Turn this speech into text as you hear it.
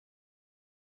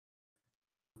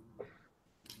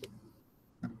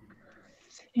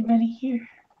Anybody here?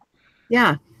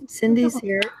 Yeah, Cindy's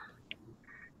here.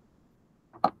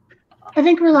 I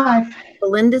think we're live.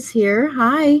 Belinda's here.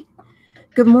 Hi.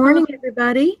 Good morning,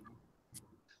 everybody.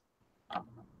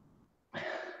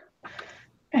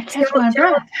 I catch my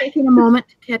breath. Taking a moment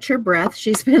to catch her breath.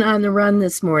 She's been on the run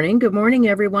this morning. Good morning,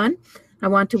 everyone. I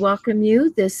want to welcome you.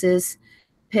 This is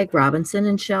Peg Robinson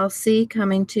and Shell C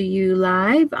coming to you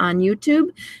live on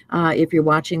YouTube. If you're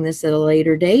watching this at a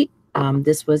later date,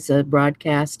 this was a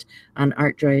broadcast on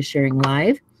Art Joy is Sharing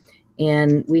Live.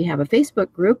 And we have a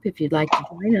Facebook group if you'd like to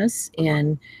join us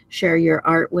and share your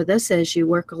art with us as you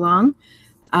work along.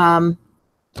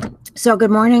 So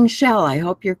good morning, Shell. I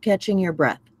hope you're catching your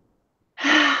breath.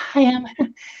 I am.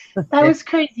 That was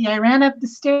crazy. I ran up the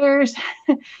stairs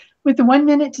with 1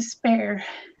 minute to spare.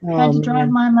 I had to drive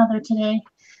my mother today.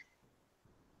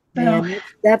 Man,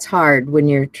 that's hard when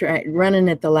you're running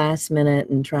at the last minute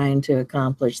and trying to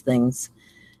accomplish things.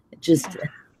 Just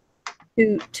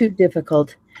too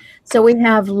difficult. So we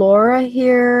have Laura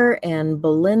here and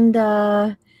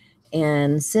Belinda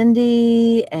and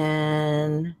Cindy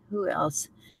and who else?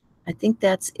 I think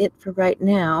that's it for right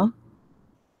now.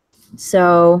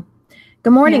 So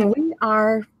good morning. Yeah. We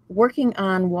are working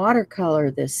on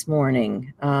watercolor this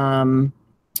morning. And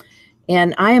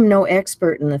I am no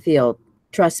expert in the field,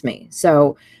 trust me.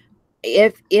 So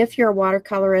if you're a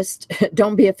watercolorist,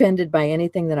 don't be offended by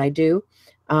anything that I do.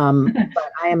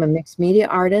 But I am a mixed media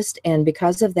artist, and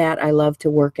because of that, I love to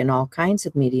work in all kinds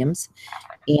of mediums.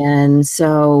 And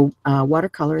so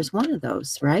watercolor is one of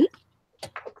those, right?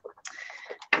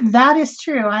 That is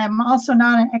true. I am also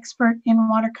not an expert in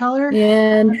watercolor.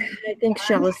 And I think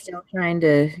Shell is still trying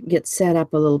to get set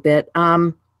up a little bit.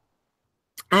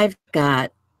 I've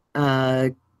got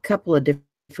a couple of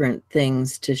different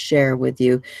things to share with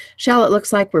you. Shell, it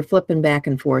looks like we're flipping back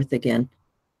and forth again.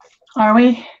 Are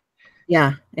we?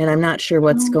 Yeah, and I'm not sure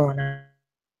what's going on.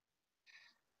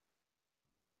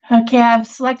 Okay, I've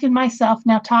selected myself.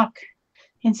 Now talk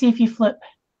and see if you flip.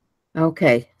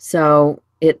 Okay, so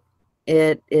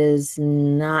it is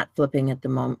not flipping at the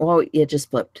moment. Oh, it just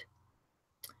flipped.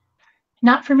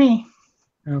 Not for me.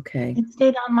 Okay. It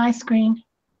stayed on my screen.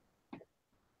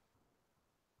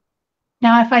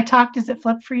 Now, if I talk, does it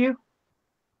flip for you?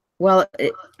 Well,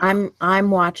 I'm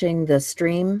watching the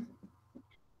stream.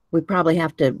 We probably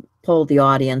have to poll the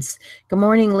audience. Good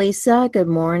morning, Lisa. Good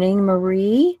morning,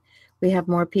 Marie. We have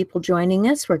more people joining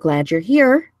us. We're glad you're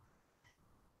here.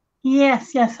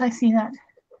 Yes, I see that.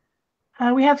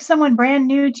 We have someone brand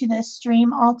new to this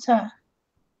stream, Alta.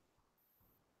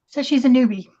 So she's a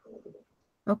newbie.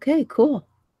 Okay, cool.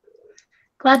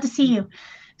 Glad to see you.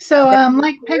 So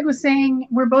like Peg was saying,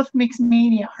 we're both mixed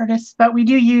media artists, but we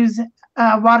do use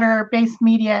water-based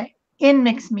media in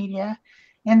mixed media.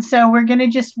 And so we're going to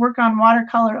just work on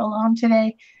watercolor alone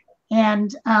today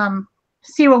and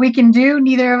see what we can do.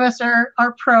 Neither of us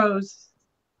are pros,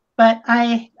 but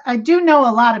I do know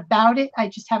a lot about it. I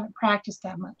just haven't practiced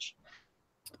that much.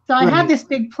 So I had this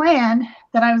big plan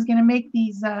that I was going to make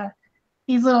these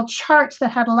little charts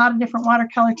that had a lot of different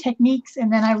watercolor techniques,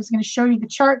 and then I was going to show you the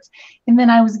charts, and then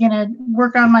I was going to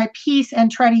work on my piece and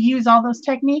try to use all those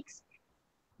techniques.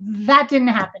 That didn't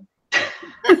happen.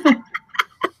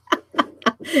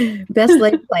 Best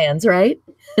laid plans, right?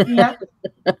 Yeah.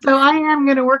 So I am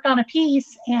going to work on a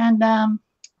piece, and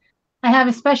I have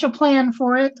a special plan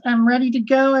for it. I'm ready to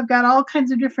go. I've got all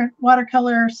kinds of different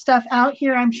watercolor stuff out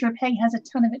here. I'm sure Peg has a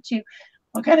ton of it too.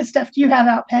 What kind of stuff do you have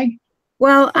out, Peg?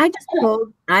 Well,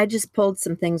 I just pulled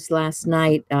some things last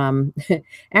night.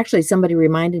 Actually, somebody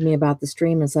reminded me about the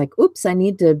stream. It's like, oops, I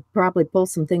need to probably pull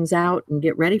some things out and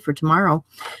get ready for tomorrow.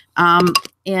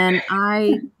 And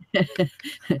I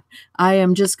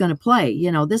am just going to play.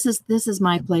 You know, this is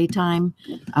my playtime.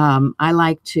 I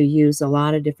like to use a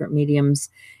lot of different mediums,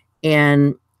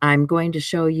 and I'm going to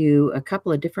show you a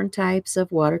couple of different types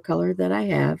of watercolor that I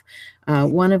have.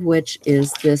 One of which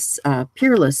is this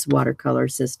Peerless watercolor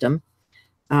system.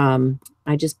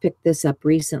 I just picked this up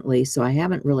recently, so I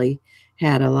haven't really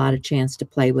had a lot of chance to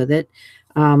play with it.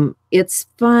 It's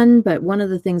fun, but one of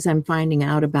the things I'm finding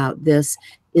out about this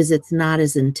is it's not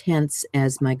as intense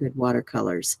as my good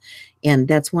watercolors. And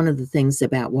that's one of the things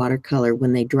about watercolor.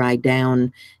 When they dry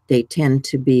down, they tend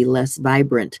to be less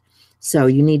vibrant. So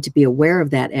you need to be aware of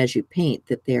that as you paint,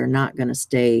 that they're not going to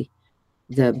stay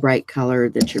the bright color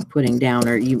that you're putting down,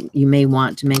 or you may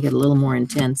want to make it a little more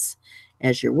intense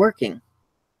as you're working.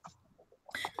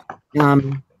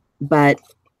 But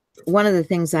one of the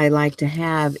things I like to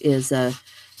have is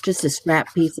just a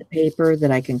scrap piece of paper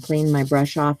that I can clean my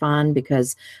brush off on,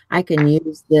 because I can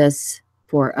use this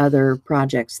for other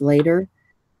projects later.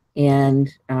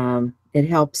 and it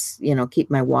helps, you know, keep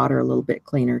my water a little bit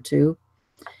cleaner too.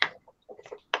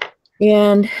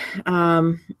 And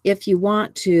if you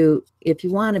want to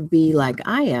be like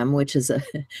I am, which is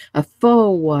a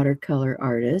faux watercolor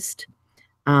artist,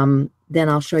 then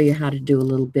I'll show you how to do a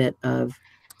little bit of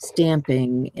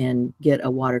stamping and get a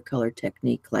watercolor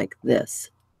technique like this.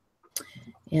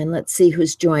 And let's see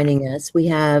who's joining us. We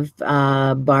have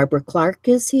Barbara Clark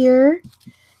is here.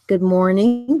 Good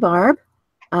morning, Barb.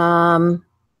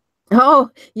 Oh,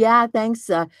 yeah, thanks.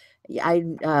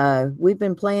 We've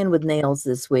been playing with nails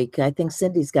this week. I think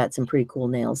Cindy's got some pretty cool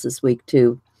nails this week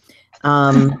too.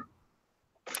 And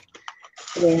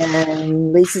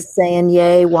Lisa's saying,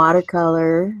 "Yay,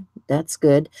 watercolor! That's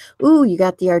good." Ooh, you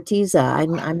got the Arteza.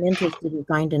 I'm interested in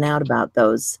finding out about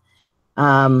those.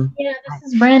 Yeah, this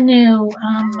is brand new.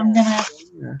 I'm gonna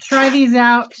try these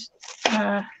out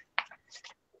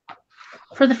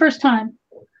for the first time.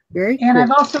 Very cool. And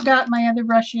I've also got my other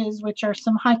brushes, which are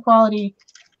some high quality.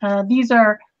 These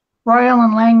are Royal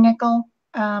and Langnickel,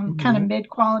 kind of mid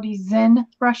quality Zen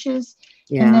brushes.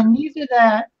 Yeah. And then these are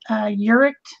the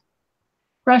Uric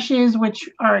brushes, which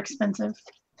are expensive.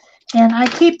 And I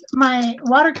keep my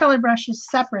watercolor brushes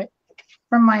separate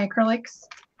from my acrylics.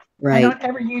 Right. I don't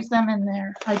ever use them in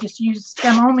there. I just use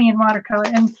them only in watercolor.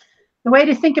 And the way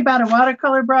to think about a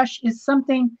watercolor brush is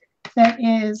something that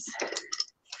is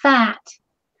fat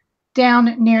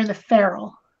down near the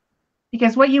ferrule.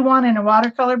 Because what you want in a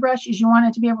watercolor brush is you want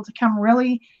it to be able to come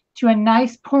really to a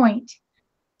nice point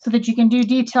so that you can do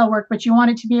detail work, but you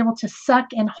want it to be able to suck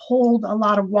and hold a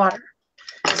lot of water.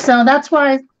 So that's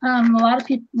why a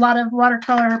lot of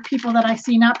watercolor people that I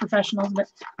see, not professionals,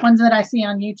 but ones that I see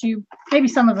on YouTube, maybe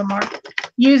some of them are,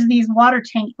 use these water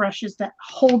tank brushes that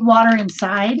hold water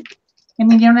inside, and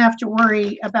then you don't have to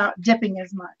worry about dipping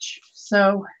as much.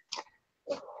 So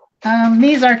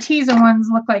these Arteza ones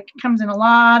look like it comes in a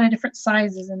lot of different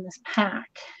sizes in this pack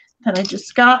that I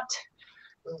just got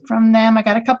from them. I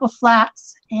got a couple of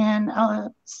flats and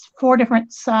 4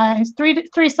 different sizes,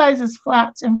 three sizes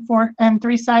flats and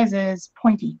 3 sizes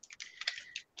pointy.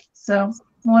 So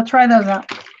we'll try those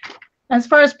out. As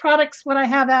far as products, what I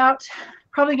have out,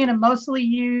 probably going to mostly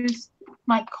use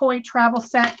my Koi travel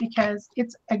set because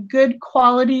it's a good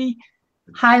quality,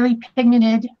 highly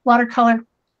pigmented watercolor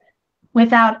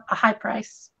without a high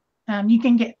price. You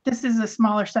can get, this is a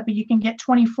smaller set, but you can get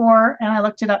 24, and I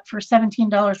looked it up for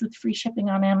 $17 with free shipping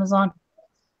on Amazon.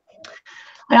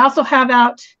 I also have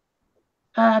out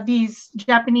these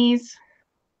Japanese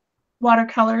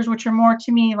watercolors, which are more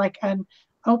to me like an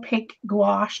opaque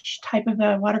gouache type of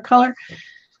a watercolor.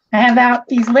 I have out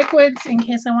these liquids in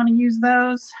case I want to use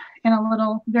those, and a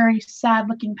little very sad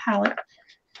looking palette.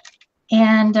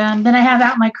 And then I have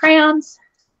out my crayons,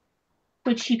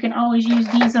 which you can always use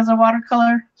these as a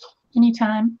watercolor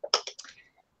anytime.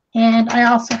 And I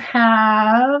also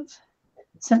have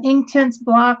some Inktense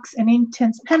blocks and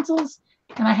Inktense pencils,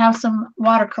 and I have some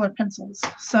watercolor pencils.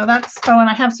 So that's, oh, and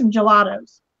I have some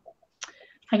gelatos.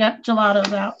 I got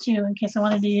gelatos out too in case I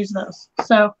wanted to use those.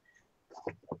 So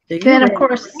then, of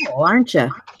course, aren't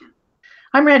you?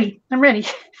 I'm ready. I'm ready.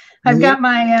 I've got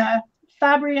my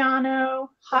Fabriano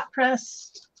hot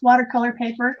press watercolor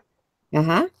paper.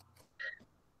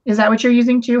 Is that what you're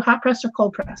using too? Hot press or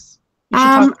cold press?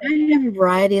 I have a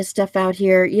variety of stuff out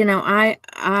here. You know,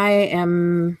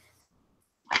 I'm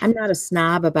not a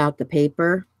snob about the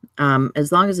paper.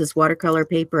 As long as it's watercolor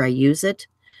paper, I use it.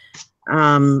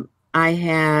 I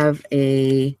have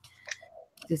a,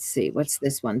 let's see, what's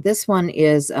this one? This one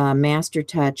is Master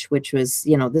Touch, which was,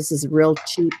 you know, this is a real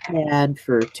cheap pad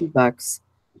for $2.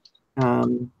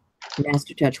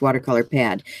 Master Touch watercolor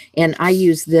pad. And I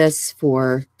use this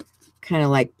for kind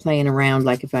of like playing around,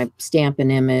 like if I stamp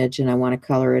an image and I want to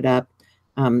color it up.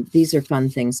 These are fun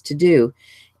things to do.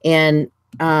 And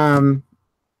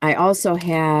I also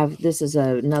have, this is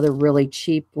another really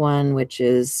cheap one, which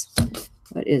is,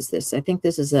 what is this? I think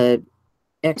this is a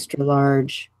extra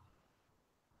large.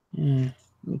 Let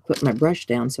me put my brush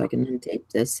down so I can untape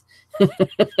this.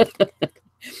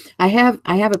 I have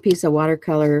a piece of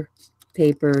watercolor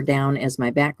paper down as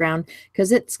my background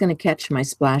because it's going to catch my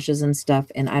splashes and stuff,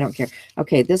 and I don't care.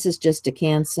 Okay, this is just a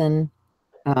Canson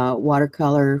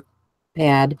watercolor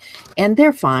pad, and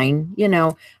they're fine. You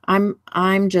know,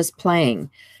 I'm just playing.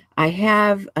 I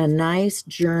have a nice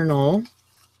journal,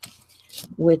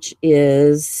 which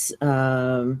is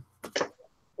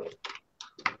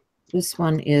this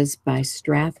one is by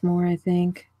Strathmore, I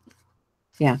think.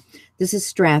 Yeah, this is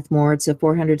Strathmore. It's a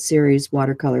 400 series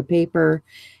watercolor paper.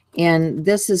 And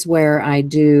this is where I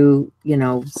do, you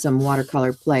know, some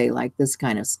watercolor play, like this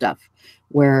kind of stuff,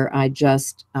 where I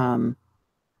just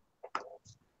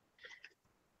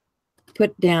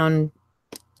put down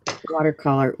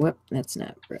watercolor. Whoop, that's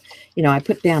not, you know, I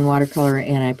put down watercolor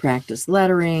and I practice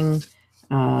lettering.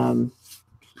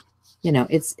 You know,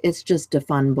 it's just a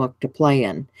fun book to play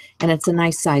in, and it's a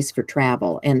nice size for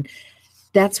travel. And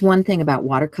that's one thing about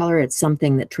watercolor. It's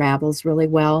something that travels really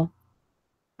well,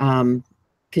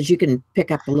 because you can pick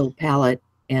up a little palette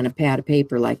and a pad of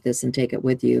paper like this and take it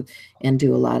with you and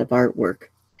do a lot of artwork.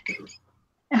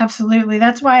 Absolutely.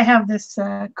 That's why I have this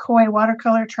Koi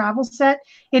watercolor travel set.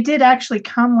 It did actually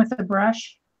come with a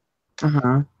brush,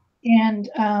 Uh-huh. and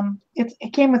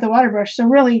it came with a water brush. So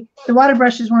really, the water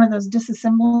brush is one of those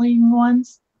disassembling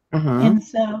ones. Uh-huh. And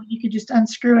so you could just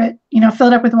unscrew it, you know, fill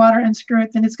it up with water, unscrew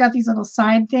it. Then it's got these little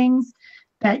side things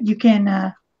that you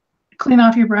can clean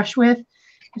off your brush with.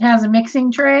 It has a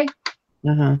mixing tray.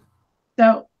 Uh-huh.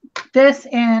 So this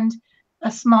and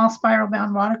a small spiral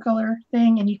bound watercolor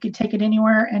thing, and you could take it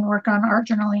anywhere and work on art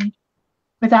journaling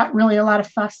without really a lot of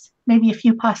fuss. Maybe a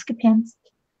few Posca pens.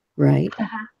 Right.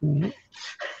 Right.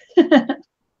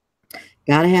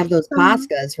 Got to have those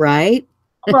Poscas, right?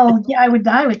 Well, yeah, I would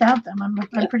die without them. I'm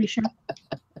pretty sure.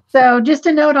 So just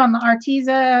a note on the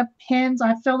Arteza pens,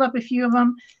 I filled up a few of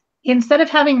them. Instead of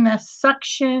having the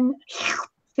suction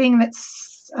thing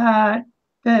that's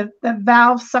the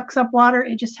valve sucks up water,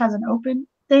 it just has an open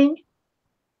thing,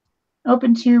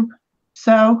 open tube.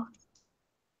 So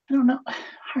I don't know.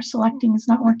 Our selecting is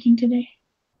not working today.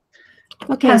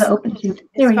 Okay. Has an open tube.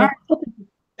 There we go.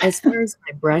 As far as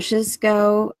my brushes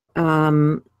go,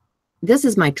 this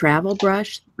is my travel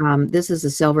brush. This is a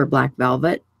silver black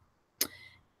velvet,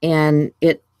 and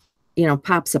it, you know,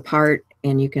 pops apart,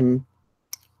 and you can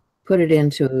put it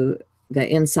into the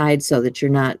inside so that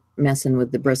you're not messing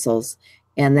with the bristles.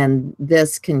 And then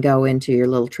this can go into your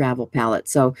little travel palette.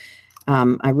 So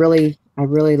I really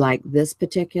like this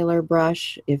particular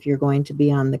brush if you're going to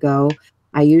be on the go.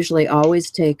 I usually always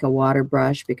take a water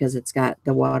brush because it's got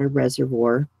the water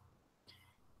reservoir.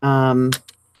 I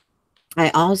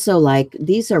also like,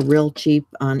 these are real cheap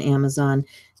on Amazon.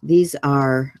 These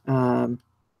are, I'll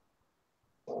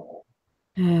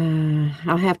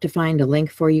have to find a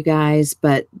link for you guys,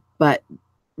 but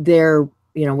they're,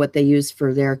 you know, what they use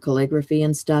for their calligraphy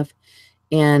and stuff.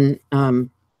 And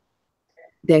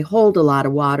they hold a lot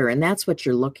of water, and that's what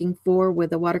you're looking for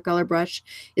with a watercolor brush,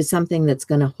 is something that's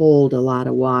going to hold a lot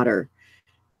of water.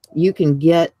 You can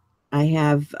get, I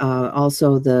have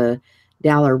also the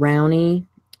Daler-Rowney,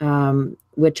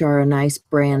 which are a nice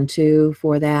brand too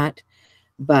for that.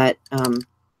 But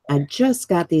I just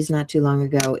got these not too long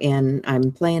ago, and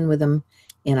I'm playing with them,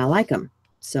 and I like them.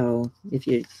 So if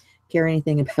you care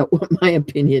anything about what my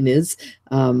opinion is,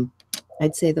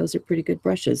 I'd say those are pretty good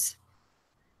brushes.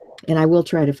 And I will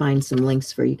try to find some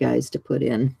links for you guys to put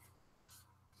in.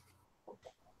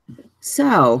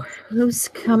 So who's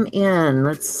come in?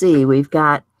 Let's see. We've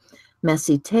got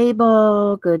Messy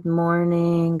Table. Good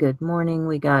morning. Good morning.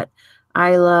 We got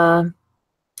Isla,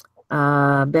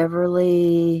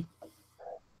 Beverly.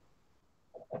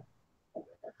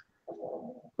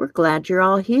 We're glad you're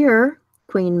all here.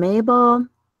 Queen Mabel.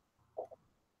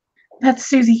 That's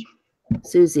Susie.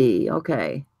 Susie.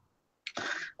 Okay.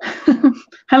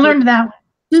 I learned that one.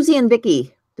 Susie and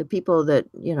Vicky, the people that,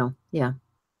 you know, yeah.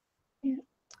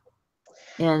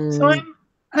 And so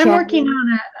I'm working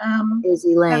on a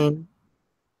Izzy Lane.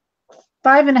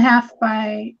 5.5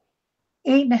 by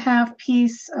 8.5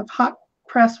 piece of hot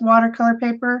press watercolor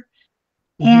paper.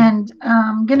 And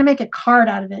I'm going to make a card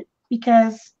out of it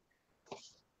because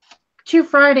 2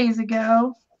 Fridays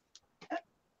ago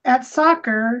at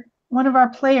soccer, one of our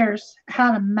players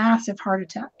had a massive heart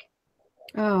attack.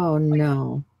 Oh,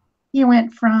 no. He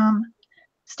went from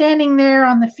standing there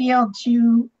on the field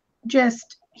to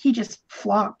he just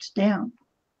flopped down.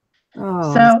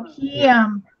 Oh, so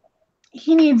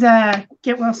he needs a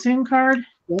get well soon card.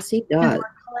 Yes, he does.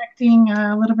 We're collecting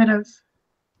a little bit of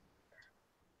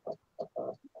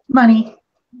money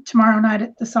tomorrow night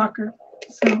at the soccer.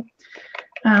 So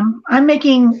I'm going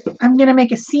to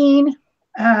make a scene.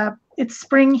 It's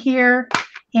spring here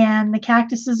and the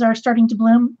cactuses are starting to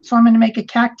bloom. So I'm going to make a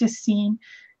cactus scene.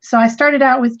 So I started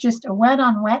out with just a wet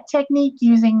on wet technique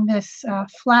using this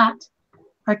flat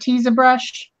Arteza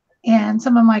brush and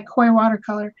some of my Koi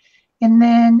watercolor. And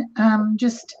then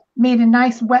just made a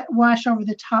nice wet wash over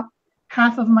the top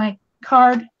half of my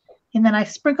card. And then I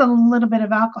sprinkled a little bit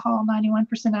of alcohol,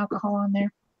 91% alcohol on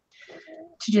there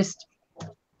to just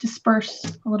disperse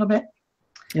a little bit.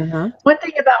 One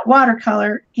thing about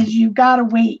watercolor is you gotta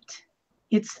wait.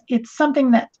 It's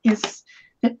something that it's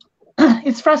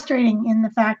frustrating in the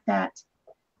fact that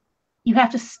you have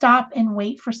to stop and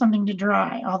wait for something to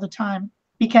dry all the time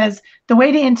because the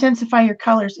way to intensify your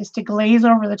colors is to glaze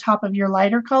over the top of your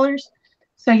lighter colors.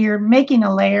 So you're making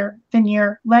a layer, then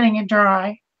you're letting it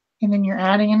dry, and then you're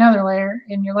adding another layer,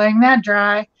 and you're letting that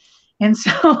dry. And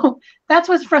so that's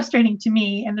what's frustrating to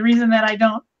me. And the reason that I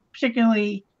don't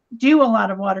particularly do a lot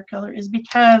of watercolor is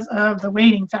because of the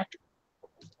weighting factor.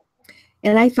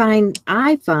 And I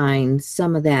find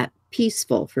some of that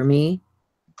peaceful for me,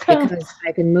 because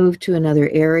I can move to another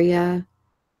area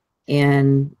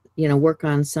and, you know, work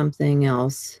on something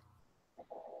else.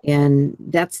 And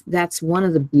that's one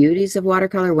of the beauties of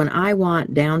watercolor. When I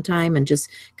want downtime and just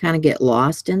kind of get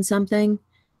lost in something,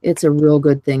 it's a real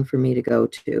good thing for me to go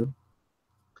to.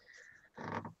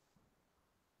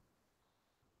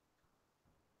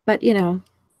 But, you know,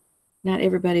 not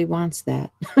everybody wants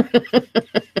that.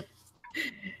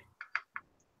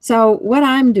 So what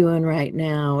I'm doing right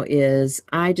now is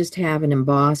I just have an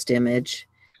embossed image,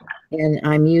 and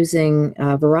I'm using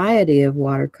a variety of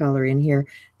watercolor in here.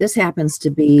 This happens to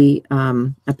be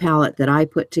a palette that I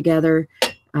put together.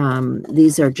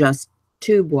 These are just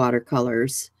tube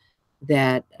watercolors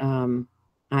that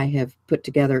I have put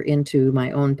together into my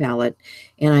own palette,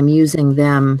 and I'm using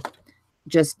them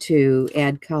just to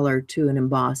add color to an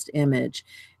embossed image.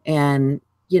 And,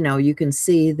 you know, you can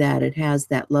see that it has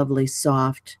that lovely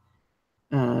soft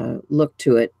look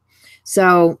to it.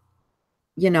 So,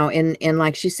 you know, and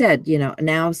like she said, you know,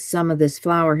 now some of this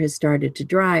flower has started to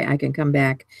dry. I can come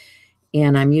back,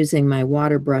 and I'm using my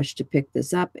water brush to pick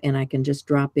this up, and I can just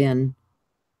drop in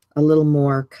a little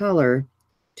more color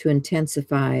to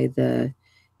intensify the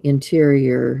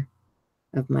interior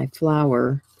of my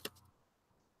flower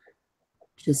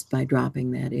just by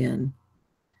dropping that in.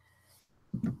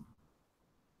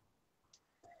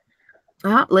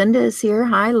 Ah, Linda is here.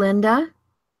 Hi, Linda.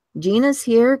 Gina's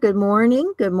here. Good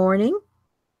morning. Good morning.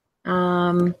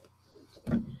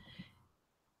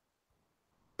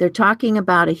 They're talking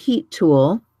about a heat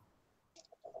tool.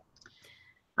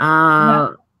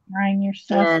 Drying your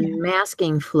stuff. And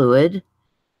masking fluid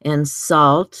and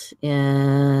salt,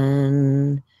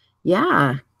 and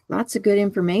yeah, lots of good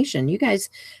information. You guys,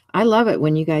 I love it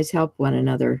when you guys help one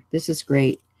another. This is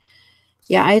great.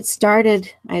 Yeah, I had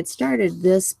started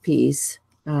this piece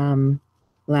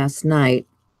last night,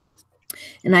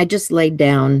 and I just laid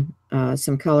down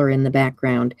some color in the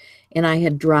background, and I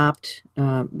had dropped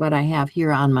what I have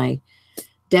here on my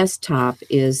desktop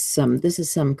is this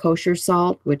is some kosher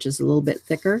salt, which is a little bit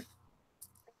thicker.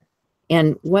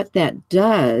 And what that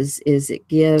does is it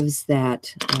gives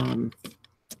that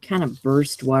kind of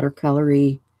burst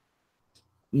watercolory.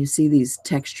 You see these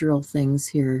textural things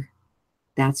here.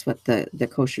 That's what the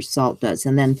kosher salt does.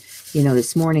 And then, you know,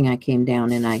 this morning I came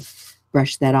down and I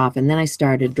brushed that off, and then I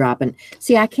started dropping.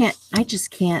 See, I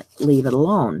just can't leave it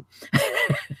alone.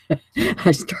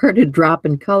 I started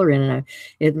dropping color in, and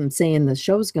I'm saying the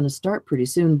show's going to start pretty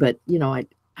soon, but, you know,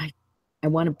 I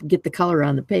want to get the color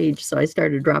on the page, so I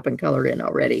started dropping color in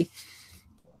already.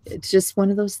 It's just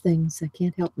one of those things. I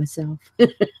can't help myself.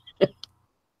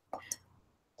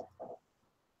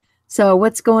 So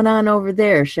what's going on over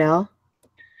there, Shell?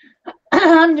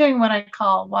 I'm doing what I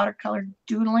call watercolor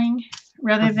doodling,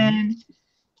 rather than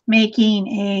making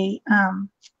a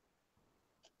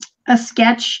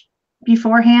sketch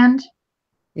beforehand.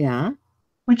 Yeah.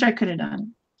 Which I could have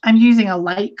done. I'm using a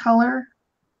light color.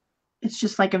 It's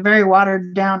just like a very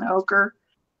watered down ochre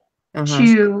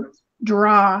to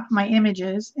draw my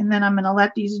images, and then I'm going to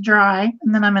let these dry,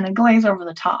 and then I'm going to glaze over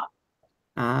the top.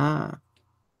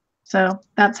 So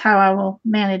that's how I will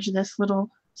manage this little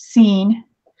scene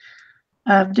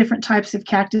of different types of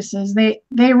cactuses. They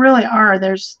really are.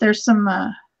 There's some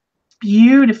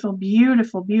beautiful,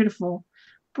 beautiful, beautiful,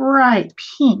 bright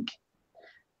pink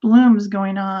blooms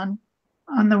going on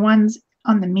the ones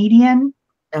on the median.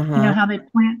 You know how they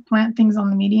plant things on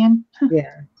the median?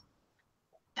 Yeah.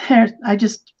 I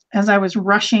just, as I was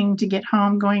rushing to get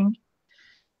home, going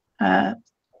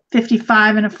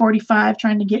 55 and a 45,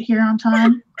 trying to get here on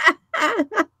time.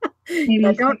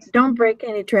 Yeah, don't break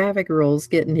any traffic rules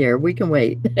getting here. We can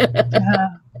wait.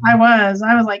 I was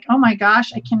like, oh my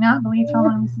gosh, I cannot believe how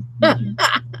long this is taking.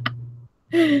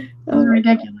 It was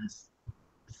ridiculous.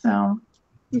 So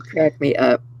you crack me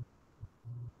up.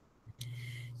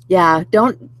 Yeah,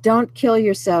 don't kill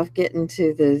yourself getting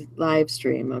to the live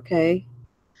stream, okay?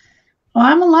 Well,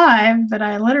 I'm alive, but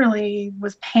I literally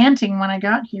was panting when I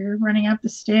got here, running up the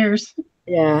stairs.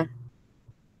 Yeah.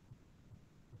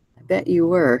 I bet you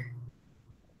were.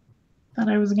 Thought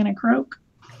I was gonna croak.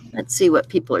 Let's see what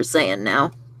people are saying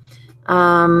now.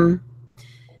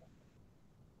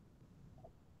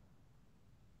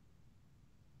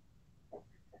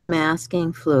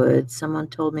 masking fluid. Someone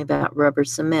told me about rubber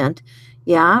cement.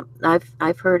 Yeah,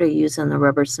 I've heard of using the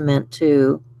rubber cement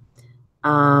too.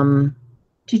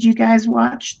 Did you guys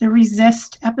watch the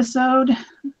resist episode?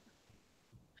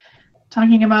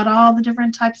 Talking about all the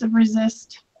different types of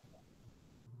resist.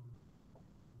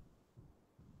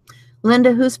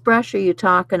 Linda, whose brush are you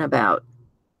talking about?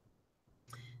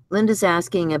 Linda's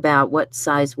asking about what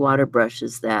size water brush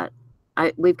is that.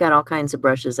 We've got all kinds of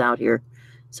brushes out here,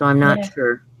 so I'm not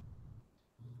sure.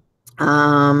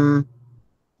 And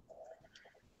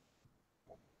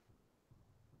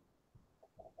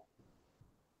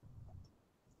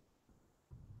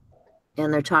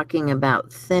they're talking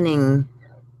about thinning.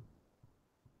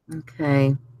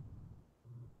 Okay.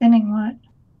 Thinning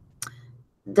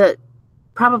what?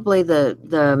 Probably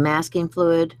the masking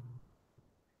fluid.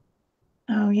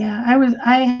 Oh yeah,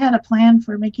 I had a plan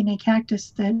for making a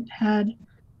cactus that had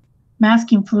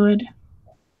masking fluid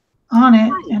on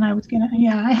it, and I was gonna,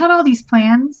 yeah, I had all these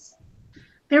plans.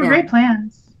 They were great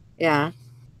plans. Yeah.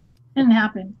 Didn't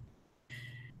happen.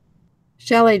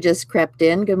 Shelley just crept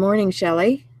in. Good morning,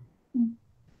 Shelley.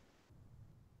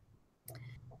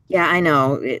 Yeah, I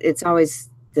know. It's always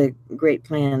the great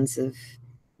plans of,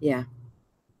 yeah.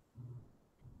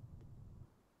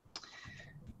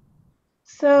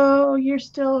 So you're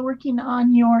still working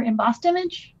on your embossed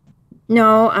image?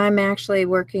 No, I'm actually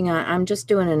working on, I'm just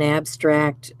doing an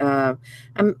abstract.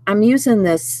 I'm using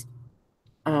this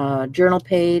journal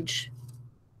page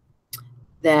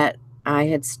that I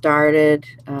had started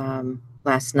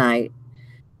last night,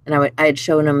 and I had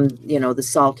shown them, you know, the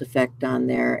salt effect on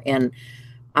there, and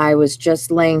I was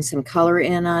just laying some color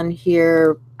in on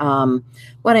here.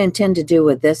 What I intend to do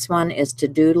with this one is to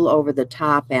doodle over the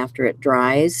top after it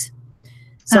dries.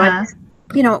 So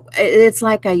you know, it's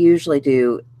like I usually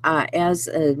do. As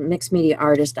a mixed media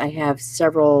artist, I have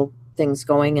several things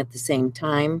going at the same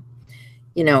time,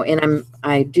 you know, and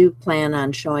I do plan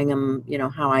on showing them, you know,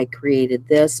 how I created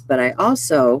this, but I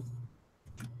also,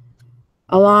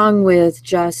 along with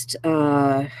just,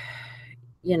 you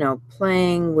know,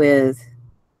 playing with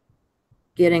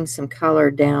getting some color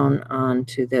down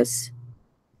onto this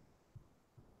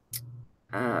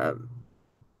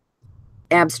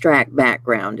abstract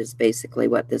background is basically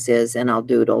what this is, and I'll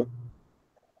doodle.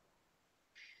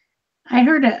 I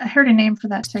heard a name for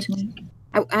that technique.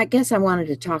 I guess I wanted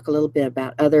to talk a little bit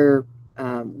about other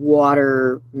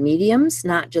water mediums,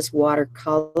 not just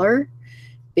watercolor,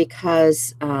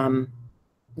 because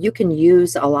you can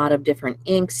use a lot of different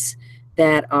inks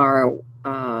that are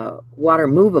water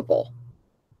movable.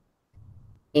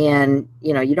 And,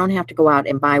 you know, you don't have to go out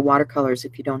and buy watercolors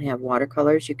if you don't have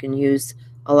watercolors. You can use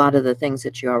a lot of the things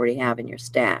that you already have in your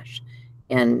stash.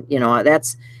 And, you know,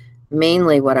 that's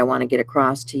mainly what I want to get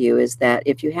across to you, is that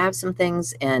if you have some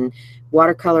things and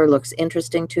watercolor looks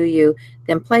interesting to you,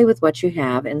 then play with what you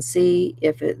have and see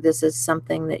if this is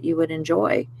something that you would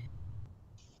enjoy.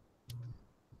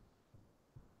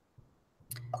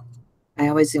 I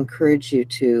always encourage you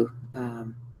to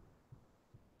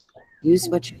use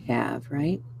what you have,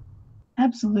 right?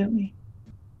 Absolutely.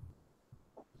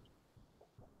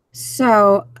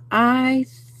 So I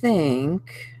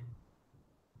think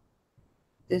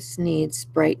this needs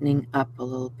brightening up a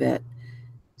little bit.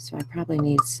 So I probably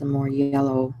need some more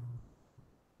yellow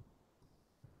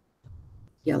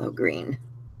green.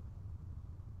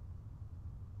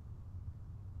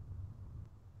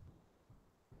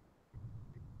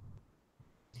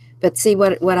 But see,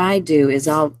 what I do is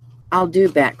I'll do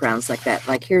backgrounds like that.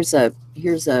 Like here's a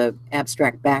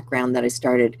abstract background that I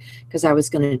started because I was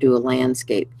going to do a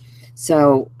landscape.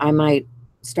 So I might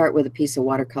start with a piece of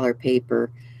watercolor paper,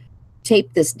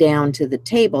 tape this down to the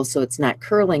table so it's not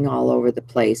curling all over the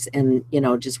place, and, you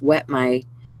know, just wet my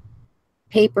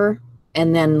paper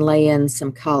and then lay in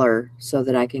some color so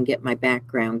that I can get my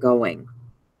background going.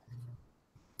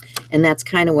 And that's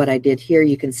kind of what I did here.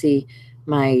 You can see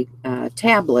my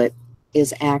tablet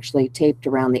is actually taped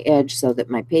around the edge so that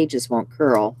my pages won't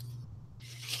curl.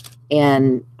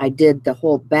 And I did the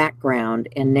whole background,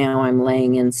 and now I'm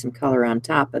laying in some color on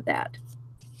top of that.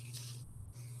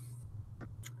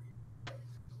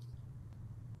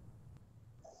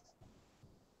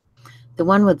 The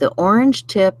one with the orange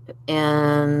tip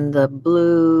and the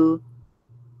blue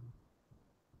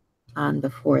on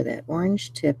before that.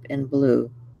 Orange tip and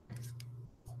blue.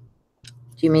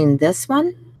 Do you mean this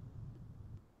one?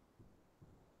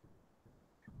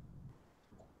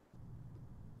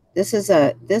 This is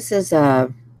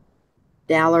a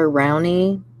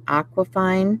Daler-Rowney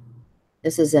Aquafine.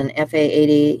 This is an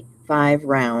FA85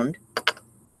 round.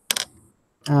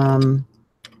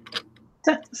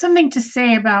 Something to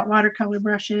say about watercolor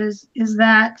brushes is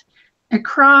that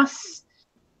across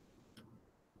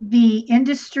the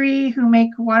industry who make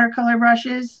watercolor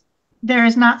brushes, there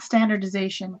is not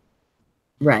standardization.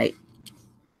 Right.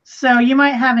 So you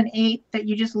might have an 8 that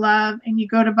you just love and you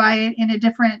go to buy it in a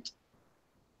different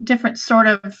sort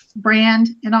of brand,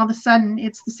 and all of a sudden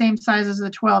it's the same size as the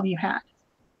 12 you had.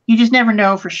 You just never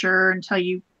know for sure until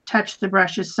you touch the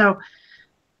brushes. So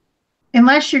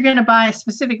unless you're going to buy a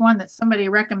specific one that somebody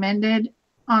recommended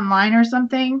online or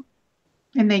something,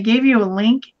 and they gave you a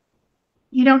link,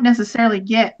 you don't necessarily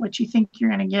get what you think you're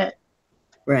going to get.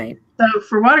 Right. So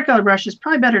for watercolor brushes,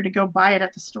 probably better to go buy it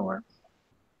at the store.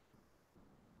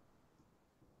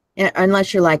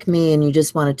 Unless you're like me and you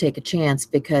just want to take a chance,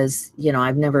 because you know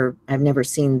I've never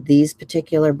seen these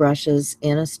particular brushes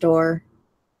in a store.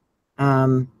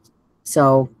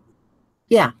 So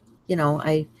yeah, you know,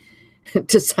 I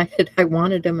decided I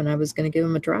wanted them and I was going to give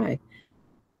them a try.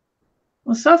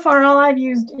 Well, so far all I've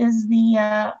used is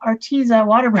the Arteza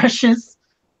water brushes.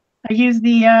 I use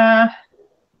the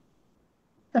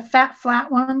fat flat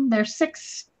one. There's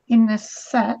 6 in this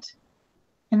set.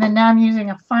 And then now I'm using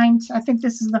a fine, I think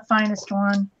this is the finest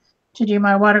one to do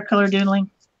my watercolor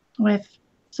doodling with.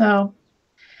 So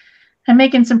I'm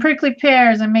making some prickly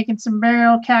pears. I'm making some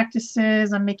burial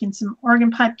cactuses. I'm making some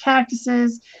organ pipe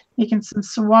cactuses, making some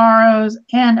saguaros,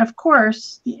 and of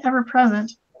course, the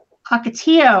ever-present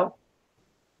ocotillo.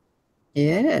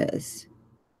 Yes.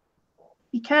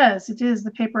 Because it is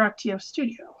the Paper Ocotillo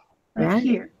studio right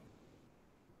here.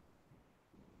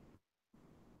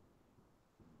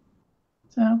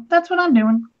 So that's what I'm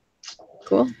doing.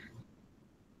 Cool.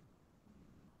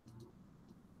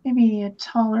 Maybe a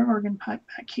taller organ pipe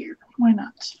back here. Why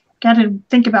not? Got to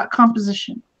think about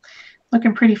composition.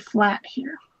 Looking pretty flat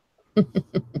here. It's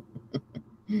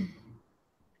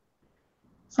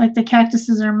like the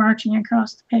cactuses are marching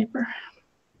across the paper.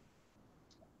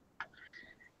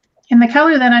 And the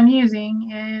color that I'm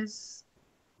using is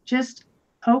just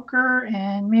ochre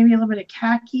and maybe a little bit of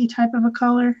khaki type of a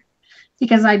color,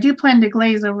 because I do plan to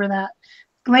glaze over that.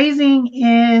 Glazing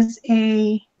is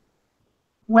a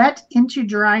wet into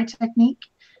dry technique.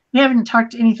 We haven't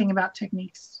talked anything about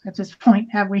techniques at this point,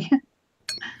 have we?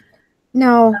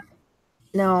 No,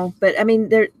 but I mean,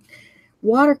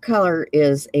 watercolor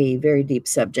is a very deep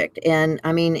subject. And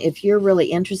I mean, if you're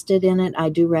really interested in it, I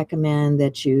do recommend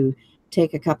that you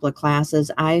take a couple of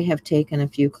classes. I have taken a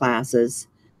few classes.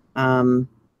 And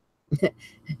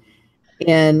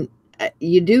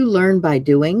you do learn by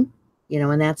doing, you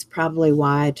know, and that's probably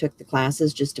why I took the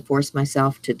classes, just to force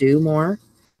myself to do more.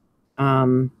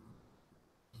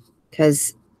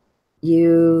 Because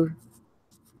you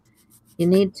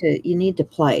need to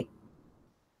play.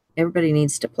 Everybody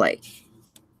needs to play.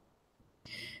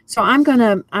 So I'm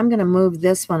gonna move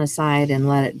this one aside and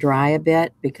let it dry a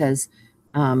bit, because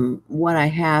what I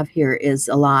have here is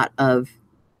a lot of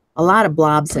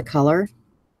blobs of color,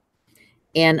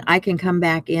 and I can come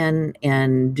back in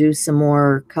and do some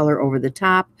more color over the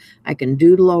top. I can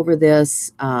doodle over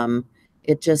this.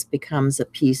 It just becomes a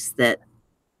piece that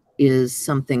is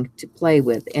something to play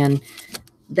with, and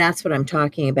that's what I'm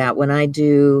talking about when I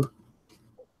do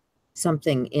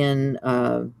something in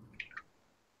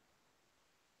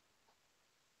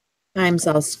times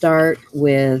I'll start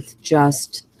with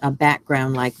just a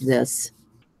background like this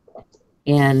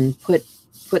and put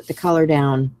the color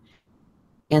down,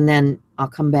 and then I'll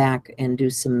come back and do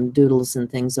some doodles and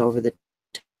things over the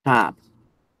top.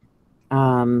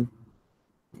 Let's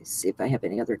see if I have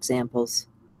any other examples.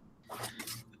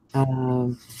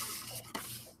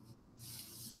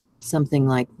 Something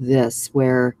like this,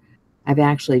 where I've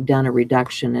actually done a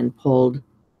reduction and pulled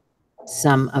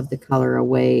some of the color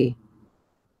away,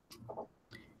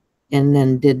 and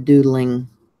then did doodling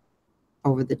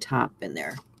over the top in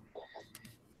there.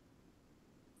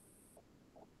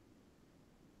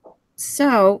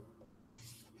 So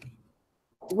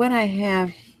what I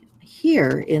have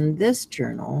here in this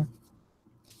journal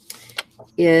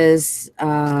is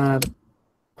a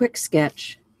quick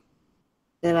sketch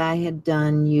that I had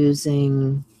done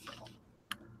using,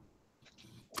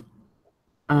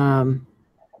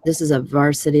 this is a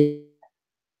Varsity,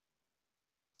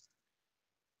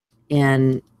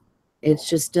 and it's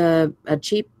just a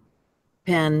cheap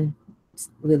pen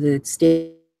with a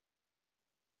stick.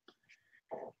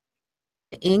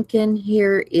 Ink in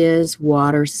here is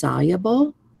water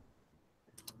soluble.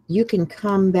 You can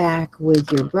come back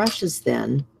with your brushes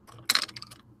then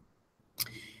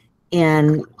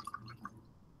and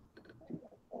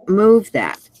move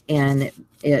that, and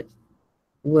it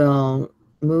will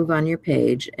move on your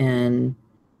page and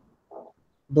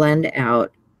blend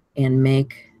out and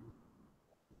make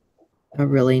a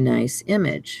really nice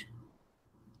image.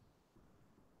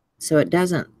 So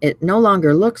it no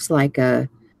longer looks like a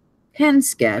pen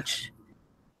sketch.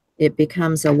 It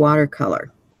becomes a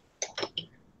watercolor.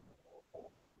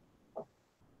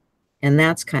 And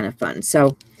that's kind of fun.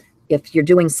 So if you're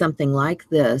doing something like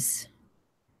this,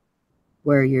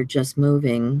 where you're just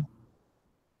moving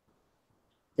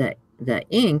the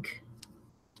ink,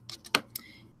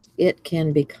 it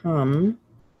can become,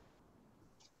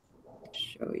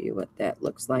 show you what that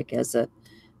looks like as a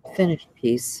finished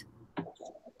piece.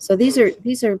 So these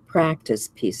are practice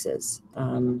pieces.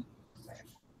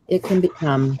 It can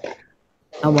become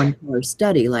a one-color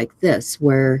study like this,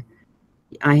 where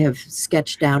I have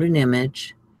sketched out an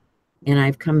image and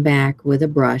I've come back with a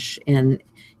brush, and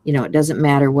it doesn't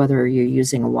matter whether you're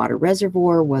using a water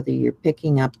reservoir, whether you're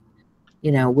picking up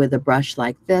with a brush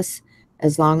like this,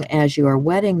 as long as you are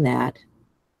wetting that,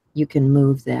 you can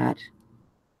move that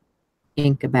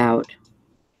ink about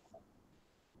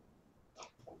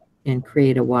and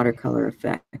create a watercolor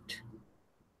effect,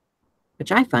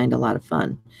 which I find a lot of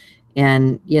fun.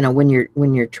 And when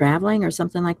you're traveling or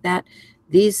something like that,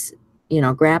 these,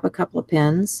 grab a couple of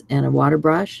pens and a water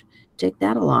brush, take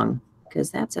that along, because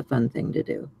that's a fun thing to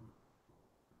do.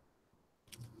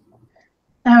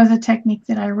 That was a technique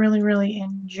that I really, really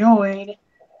enjoyed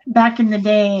back in the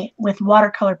day with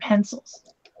watercolor pencils.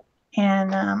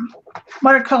 And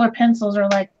watercolor pencils are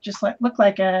look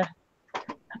like a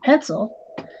pencil,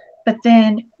 but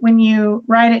then when you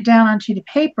write it down onto the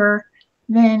paper,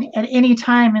 then at any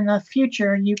time in the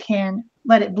future you can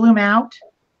let it bloom out.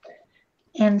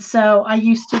 And so I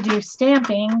used to do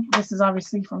stamping. This is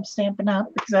obviously from Stampin'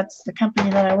 Up, because that's the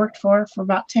company that I worked for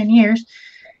about 10 years.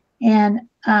 And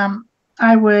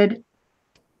I would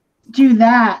do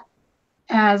that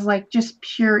as just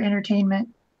pure entertainment,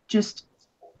 just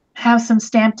have some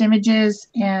stamped images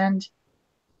and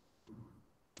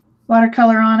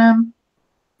watercolor on them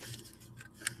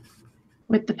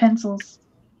with the pencils.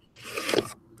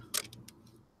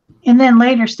 And then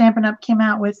later Stampin' Up came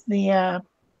out with the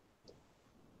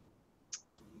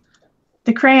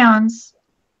crayons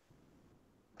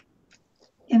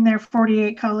in their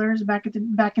 48 colors back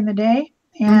in the day,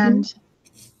 and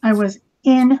I was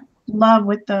in love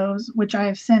with those, which I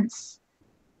have since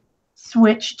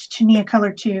switched to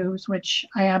Neocolor 2s, which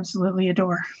I absolutely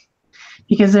adore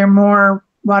because they're more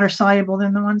water soluble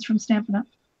than the ones from Stampin' Up.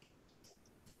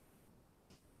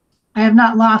 I have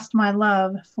not lost my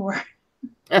love for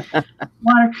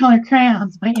watercolor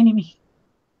crayons by any means.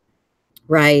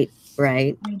 Right.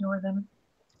 I adore them.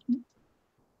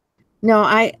 No,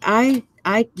 I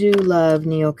do love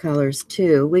Neocolors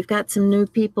too. We've got some new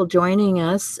people joining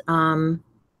us.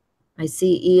 I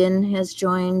see Ian has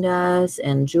joined us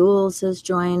and Jules has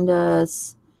joined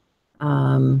us.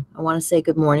 I want to say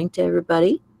good morning to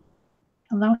everybody.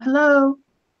 Hello, hello.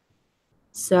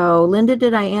 So, Linda,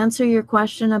 did I answer your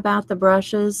question about the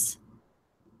brushes?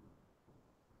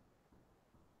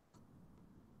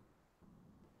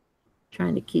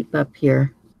 Trying to keep up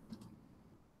here.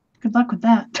 Good luck with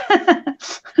that.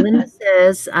 Linda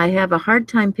says, I have a hard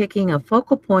time picking a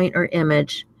focal point or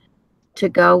image to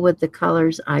go with the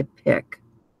colors I pick.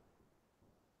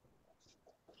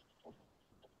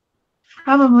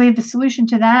 Probably the solution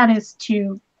to that is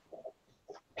to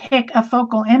pick a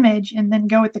focal image and then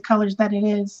go with the colors that it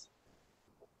is.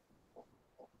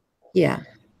 Yeah.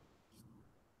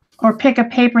 Or pick a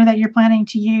paper that you're planning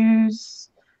to use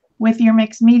with your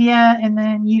mixed media and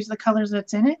then use the colors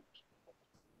that's in it.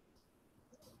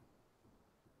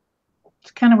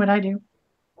 It's kind of what I do.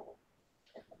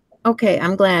 Okay,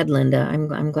 I'm glad, Linda.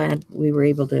 I'm glad we were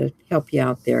able to help you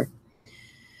out there.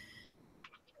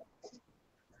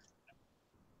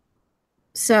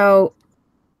 So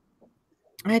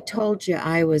I told you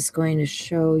I was going to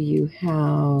show you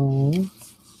how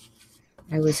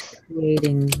I was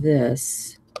creating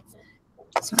this.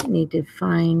 So I need to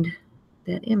find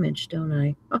that image, don't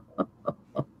I?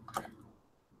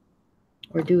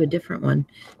 Or do a different one.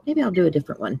 Maybe I'll do a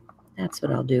different one. That's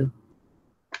what I'll do.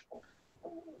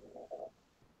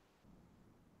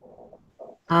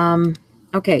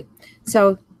 Okay,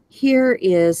 so here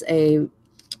is a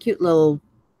cute little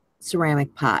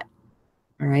ceramic pot.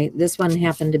 All right, this one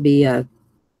happened to be a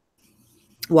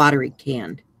watery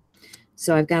can.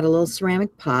 So I've got a little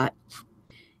ceramic pot,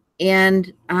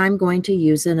 and I'm going to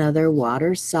use another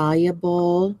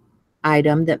water-soluble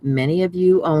item that many of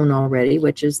you own already,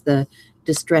 which is the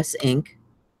Distress ink.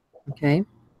 Okay,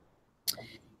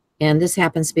 and this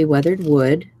happens to be weathered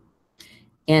wood.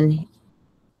 And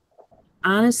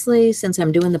honestly, since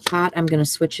I'm doing the pot, I'm going to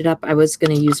switch it up. I was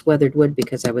going to use weathered wood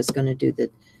because I was going to do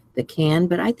the can,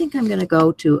 but I think I'm going to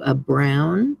go to a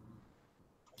brown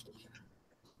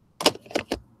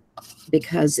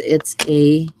because it's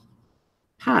a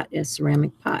pot, a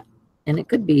ceramic pot. And it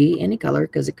could be any color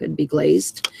because it could be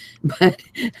glazed. But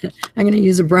I'm going to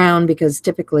use a brown because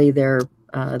typically they're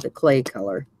the clay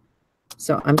color.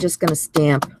 So I'm just going to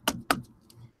stamp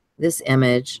this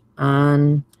image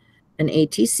on an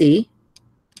ATC.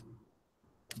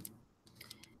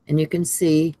 And you can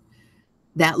see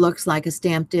that looks like a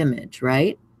stamped image,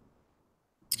 right?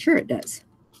 Sure it does.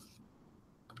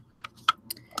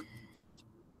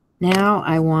 Now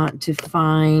I want to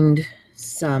find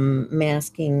some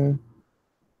masking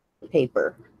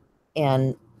paper.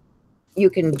 And you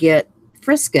can get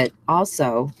Frisket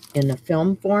also in the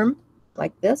film form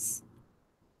like this.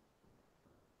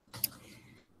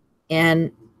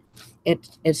 And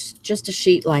it's just a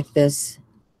sheet like this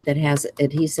that has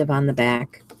adhesive on the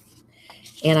back.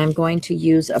 And I'm going to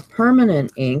use a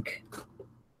permanent ink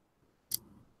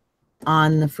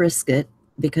on the Frisket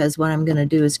because what I'm going to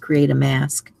do is create a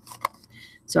mask.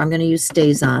 So I'm going to use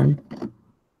StazOn.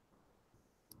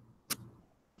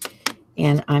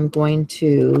 And I'm going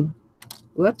to,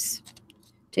 whoops,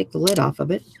 take the lid off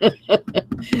of it.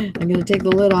 I'm going to take the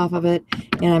lid off of it,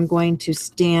 and I'm going to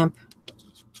stamp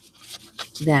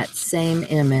that same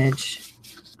image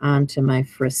onto my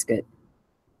Frisket.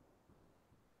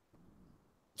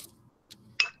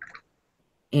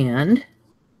 And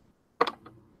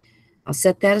I'll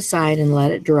set that aside and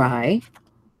let it dry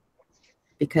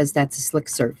because that's a slick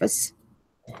surface.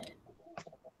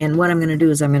 And what I'm going to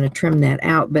do is I'm going to trim that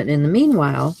out. But in the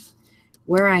meanwhile,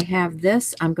 where I have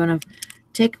this, I'm going to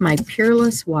take my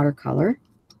Peerless watercolor.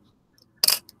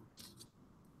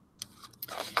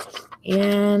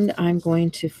 And I'm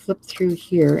going to flip through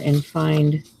here and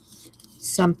find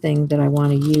something that I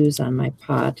want to use on my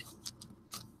pot.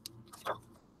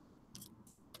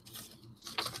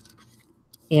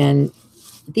 And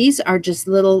these are just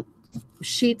little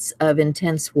sheets of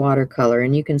intense watercolor.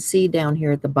 And you can see down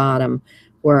here at the bottom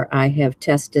where I have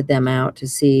tested them out to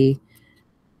see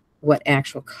what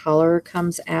actual color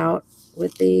comes out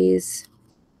with these.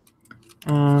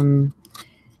 And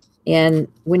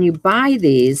when you buy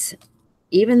these,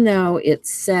 even though it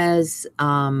says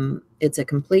it's a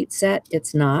complete set,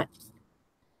 it's not.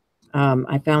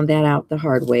 I found that out the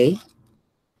hard way.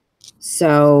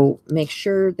 So make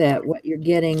sure that what you're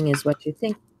getting is what you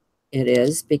think it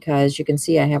is, because you can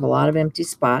see I have a lot of empty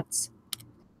spots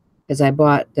because I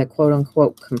bought the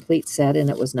quote-unquote complete set and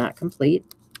it was not complete,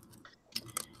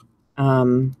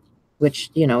 which,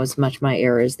 you know, as much my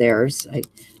error as theirs.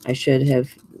 I should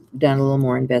have done a little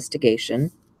more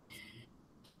investigation.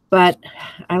 But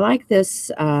I like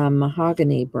this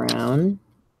mahogany brown,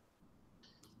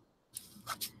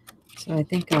 so I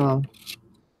think I'll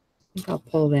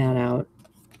pull that out.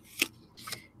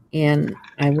 And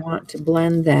I want to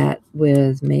blend that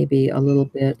with maybe a little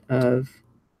bit of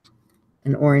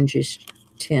an orangish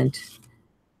tint.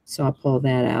 So I'll pull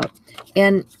that out.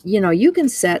 And, you know, you can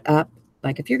set up,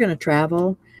 like if you're going to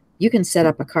travel, you can set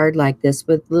up a card like this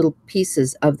with little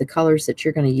pieces of the colors that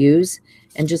you're going to use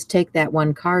and just take that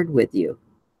one card with you,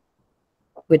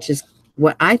 which is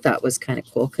what I thought was kind of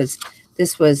cool, because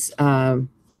this was what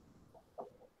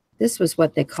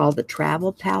they call the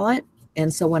travel palette.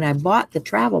 And so when I bought the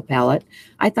travel palette,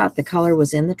 I thought the color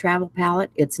was in the travel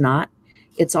palette. It's not.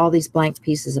 It's all these blank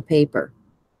pieces of paper.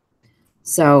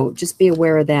 So just be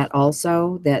aware of that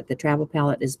also, that the travel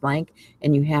palette is blank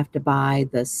and you have to buy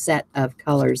the set of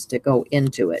colors to go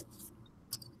into it.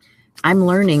 I'm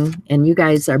learning and you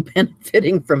guys are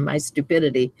benefiting from my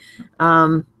stupidity.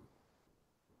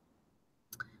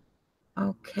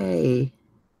 Okay.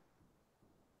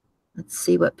 Let's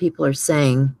see what people are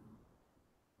saying.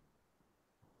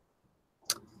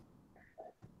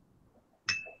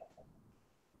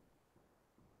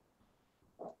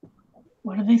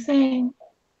 What are they saying?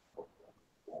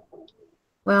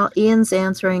 Well, Ian's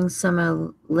answering some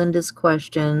of Linda's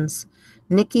questions.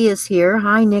 Nikki is here.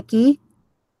 Hi, Nikki.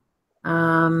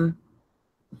 So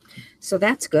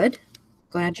that's good.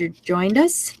 Glad you joined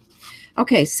us.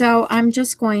 Okay, so I'm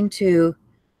just going to,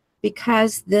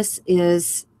 because this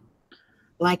is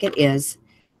like it is,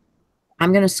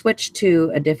 I'm going to switch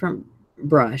to a different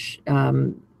brush.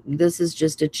 This is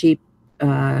just a cheap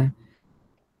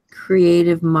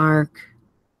Creative Mark.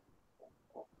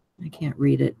 I can't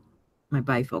read it. My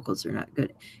bifocals are not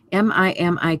good.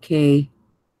 MIMIK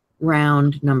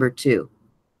round number 2.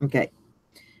 Okay.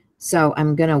 So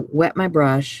I'm going to wet my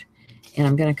brush and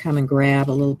I'm going to come and grab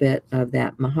a little bit of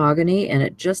that mahogany, and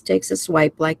it just takes a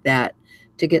swipe like that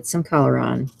to get some color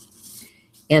on.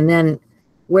 And then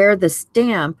where the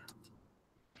stamp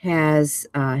has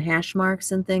hash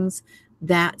marks and things,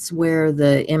 that's where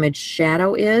the image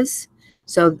shadow is.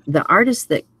 So the artist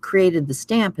that created the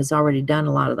stamp has already done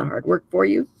a lot of the hard work for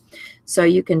you. So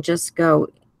you can just go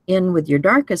in with your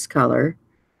darkest color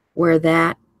where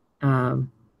that the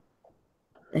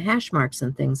hash marks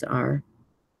and things are,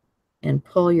 and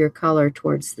pull your color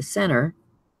towards the center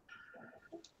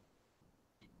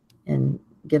and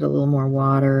get a little more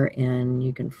water, and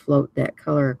you can float that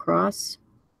color across.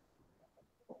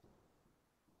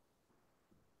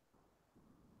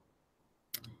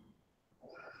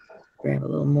 Grab a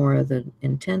little more of the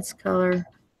intense color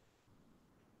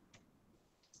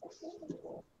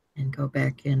and go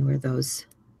back in where those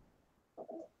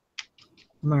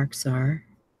marks are.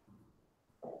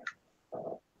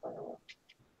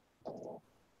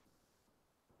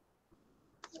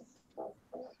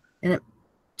 And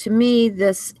to me,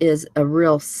 this is a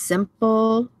real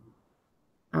simple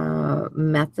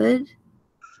method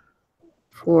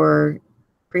for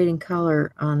creating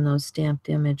color on those stamped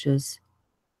images.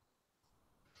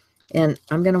 And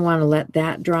I'm going to want to let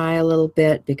that dry a little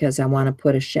bit because I want to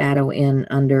put a shadow in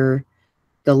under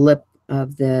the lip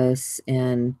of this.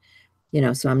 And, you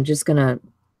know, so I'm just going to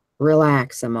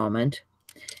relax a moment.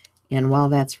 And while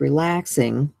that's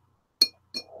relaxing,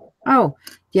 oh,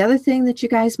 the other thing that you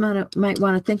guys might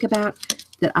want to think about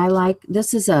that I like,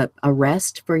 this is a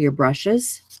rest for your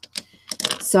brushes.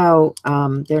 So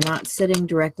they're not sitting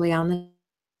directly on the,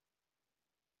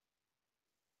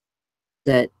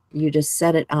 that you just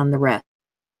set it on the rest.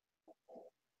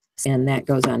 And that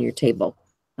goes on your table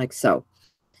like so.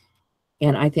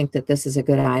 And I think that this is a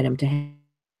good item to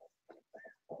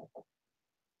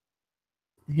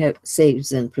have,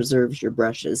 saves and preserves your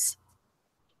brushes.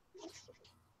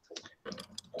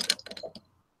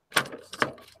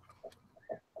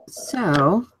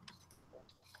 So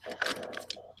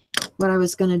what I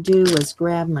was going to do was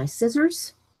grab my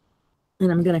scissors and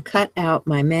I'm going to cut out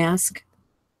my mask.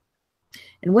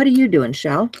 And what are you doing,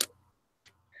 Shell?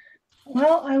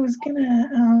 Well, I was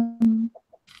gonna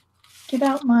get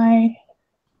out my,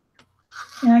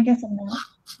 yeah, I guess I'm not.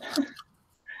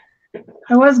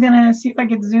 I was gonna see if I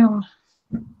could zoom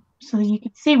so you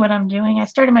could see what I'm doing. I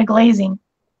started my glazing.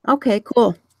 Okay,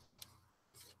 cool.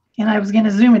 And I was gonna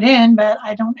zoom it in, but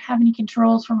I don't have any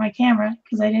controls for my camera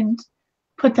because I didn't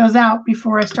put those out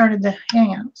before I started the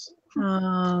Hangouts.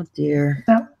 Oh dear.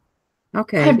 So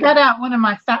okay. I've got out one of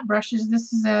my fat brushes.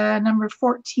 This is a number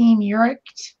 14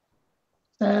 Urict,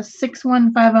 the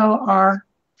 6150R,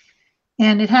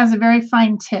 and it has a very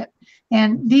fine tip.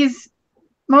 And these,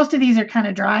 most of these are kind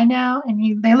of dry now,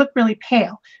 and they look really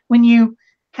pale. When you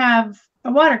have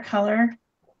a watercolor,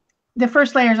 the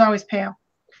first layer is always pale.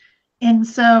 And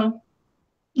so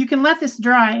you can let this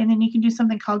dry, and then you can do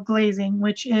something called glazing,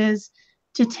 which is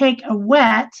to take a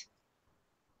wet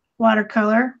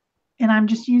watercolor, and I'm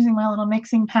just using my little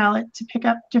mixing palette to pick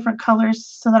up different colors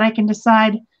so that I can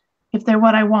decide if they're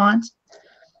what I want.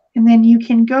 And then you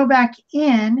can go back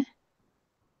in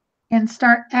and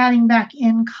start adding back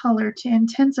in color to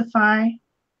intensify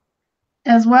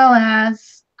as well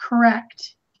as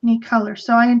correct any color.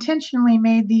 So I intentionally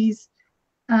made these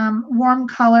warm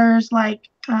colors, like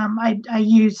I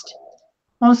used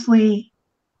mostly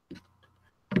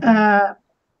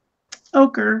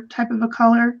ochre type of a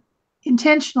color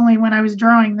intentionally when I was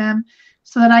drawing them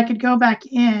so that I could go back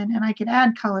in and I could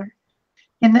add color.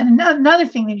 And then another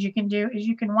thing that you can do is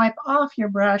you can wipe off your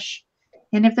brush,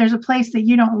 and if there's a place that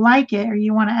you don't like it or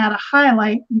you want to add a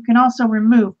highlight, you can also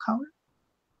remove color.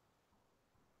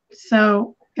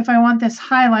 So if I want this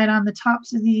highlight on the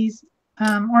tops of these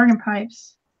organ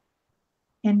pipes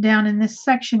and down in this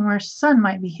section where sun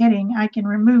might be hitting, I can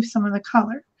remove some of the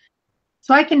color.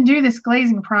 So I can do this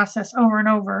glazing process over and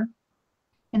over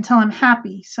until I'm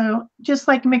happy. So just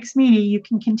like mixed media, you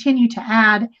can continue to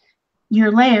add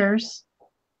your layers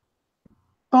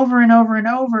over and over and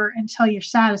over until you're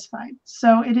satisfied.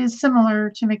 So it is similar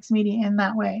to mixed media in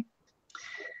that way.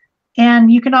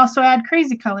 And you can also add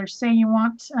crazy colors. Say you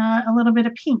want a little bit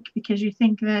of pink because you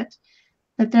think that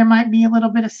there might be a little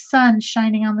bit of sun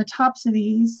shining on the tops of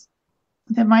these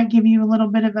that might give you a little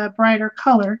bit of a brighter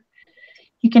color.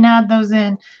 You can add those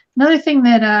in. Another thing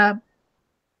that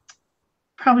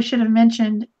probably should have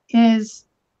mentioned is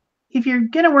if you're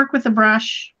going to work with a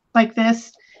brush like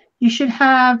this, you should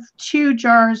have 2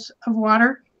 jars of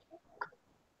water.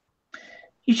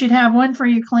 You should have one for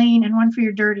your clean and one for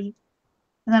your dirty.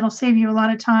 And that'll save you a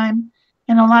lot of time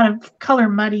and a lot of color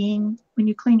muddying when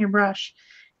you clean your brush.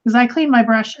 Because I clean my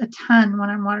brush a ton when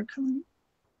I'm watercoloring.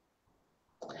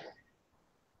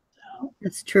 So.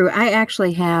 That's true. I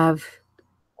actually have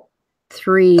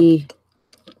 3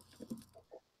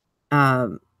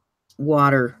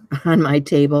 water on my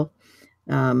table.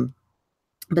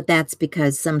 But that's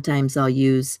because sometimes I'll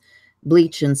use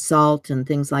bleach and salt and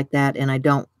things like that, and I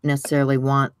don't necessarily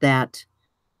want that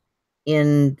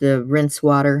in the rinse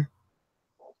water.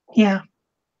 Yeah.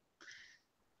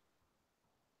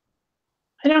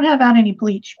 I don't have out any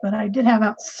bleach, but I did have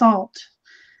out salt.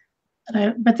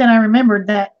 But then I remembered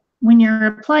that when you're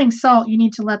applying salt, you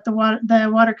need to let the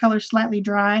watercolor slightly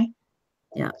dry.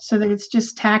 Yeah. So that it's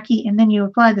just tacky, and then you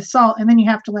apply the salt, and then you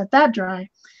have to let that dry,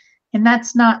 and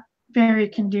that's not very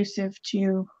conducive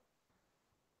to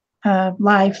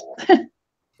life.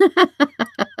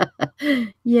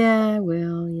 Yeah,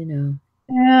 well, you know.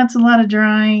 Yeah, it's a lot of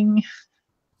drying.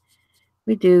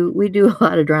 We do a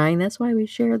lot of drying. That's why we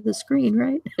share the screen,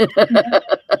 right? Yeah.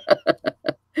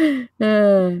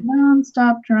 uh,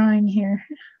 Non-stop drying here.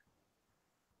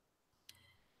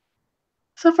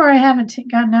 So far, I haven't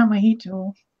gotten out my heat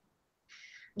tool.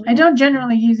 I don't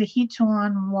generally use a heat tool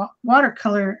on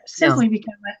watercolor simply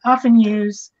because I often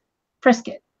use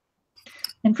Frisket.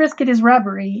 And Frisket is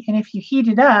rubbery, and if you heat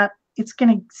it up, it's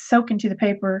going to soak into the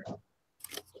paper.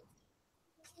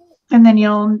 And then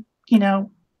you'll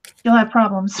have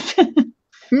problems.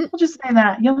 We'll just say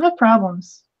that. You'll have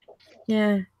problems.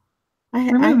 Yeah. I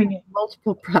removing it.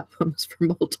 Multiple problems for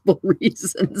multiple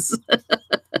reasons.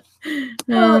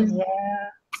 Oh, yeah.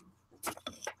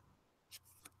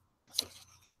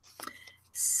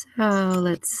 So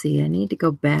let's see. I need to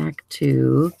go back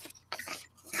to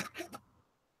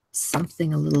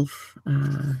something a little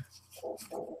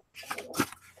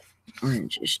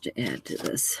orangish to add to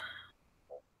this.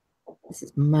 This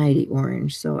is mighty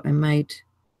orange, so I might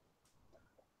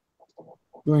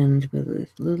blend with a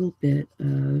little bit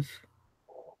of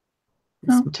this.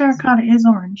 Well, terracotta is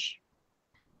orange.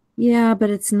 Yeah, but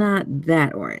it's not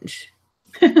that orange.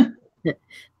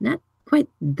 Not quite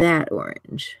that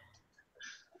orange.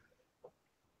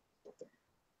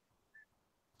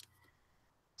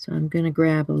 So I'm going to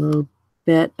grab a little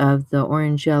bit of the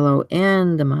orange yellow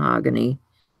and the mahogany.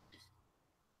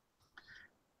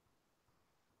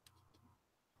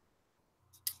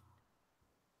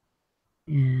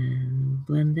 And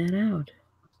blend that out.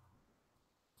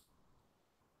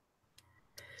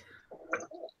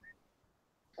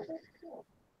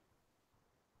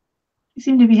 You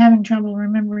seem to be having trouble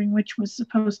remembering which was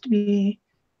supposed to be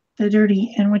the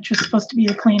dirty and which was supposed to be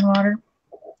the clean water.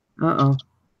 Uh-oh.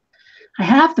 I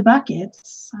have the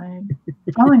buckets. I'm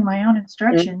following my own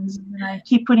instructions, and I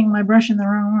keep putting my brush in the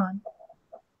wrong one.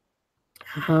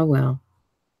 Oh, well.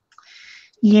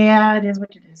 Yeah, it is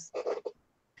what it is.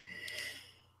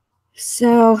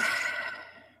 So,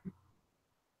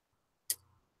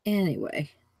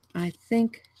 anyway, I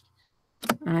think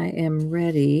I am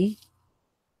ready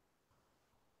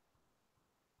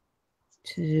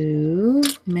to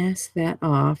mask that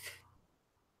off.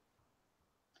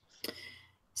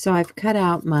 So I've cut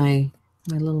out my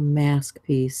little mask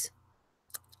piece.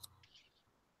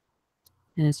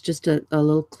 And it's just a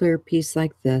little clear piece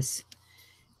like this.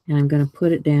 And I'm going to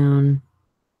put it down.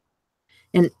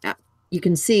 And you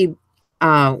can see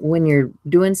when you're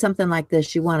doing something like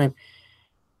this, you want to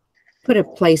put a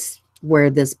place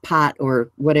where this pot or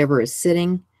whatever is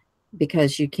sitting,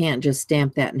 because you can't just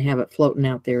stamp that and have it floating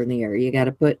out there in the air. You got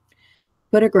to put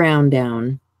a ground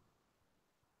down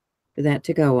for that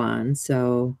to go on.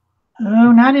 So,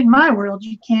 oh, not in my world.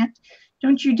 You can't.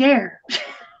 Don't you dare.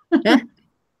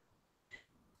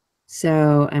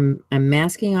 So I'm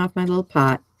masking off my little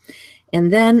pot,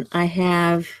 and then I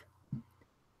have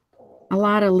a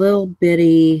lot of little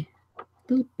bitty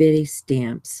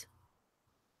stamps,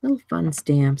 little fun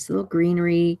stamps, little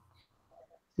greenery,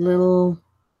 little.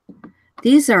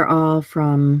 These are all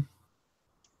from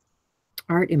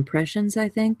Art Impressions, I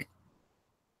think.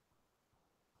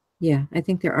 Yeah, I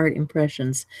think they're Art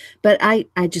Impressions. But I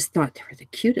just thought they were the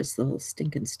cutest little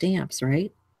stinking stamps,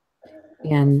 right?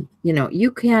 And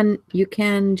you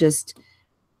can just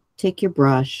take your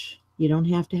brush. You don't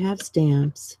have to have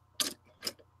stamps.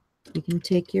 You can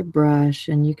take your brush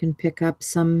and you can pick up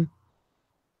some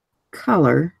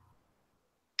color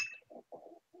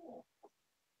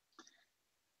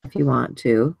if you want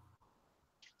to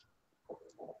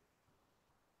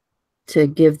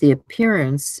give the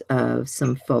appearance of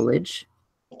some foliage,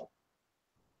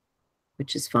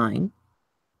 which is fine.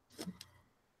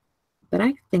 But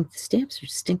I think the stamps are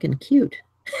stinking cute.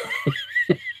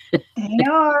 They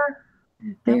are.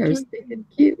 They are stinking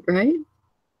cute, right?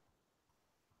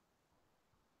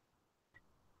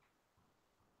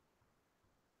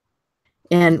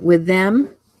 And with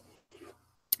them,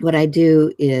 what I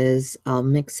do is I'll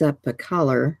mix up a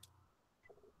color.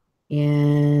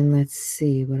 And let's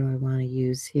see, what do I want to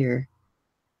use here?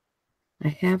 I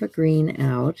have a green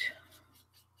out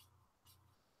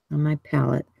on my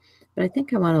palette, but But I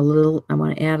think I want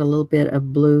to add a little bit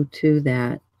of blue to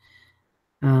that.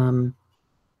 And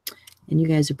you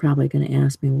guys are probably going to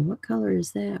ask me, well, what color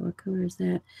is that? What color is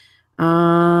that?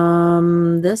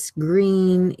 This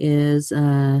green is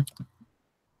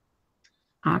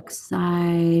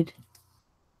oxide.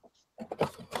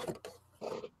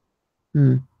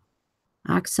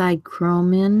 Oxide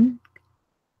chromin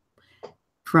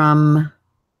from,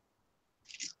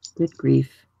 good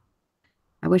grief.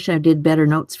 I wish I did better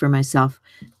notes for myself.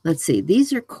 Let's see.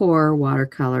 These are Core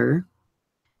watercolor.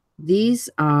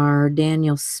 These are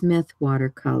Daniel Smith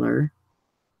watercolor.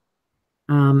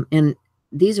 And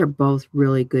these are both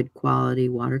really good quality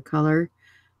watercolor.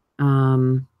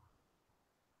 So,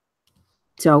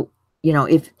 you know,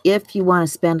 if you want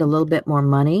to spend a little bit more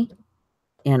money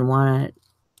and want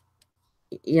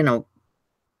to, you know,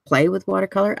 play with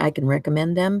watercolor, I can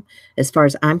recommend them. As far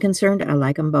as I'm concerned, I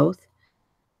like them both.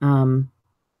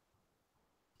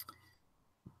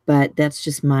 But that's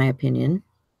just my opinion.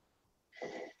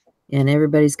 And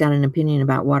everybody's got an opinion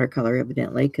about watercolor,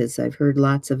 evidently, because I've heard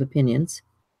lots of opinions.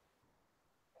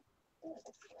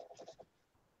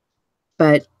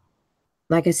 But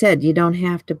like I said, you don't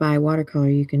have to buy watercolor.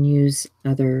 You can use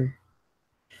other.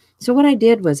 So what I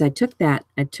did was I took that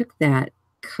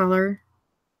color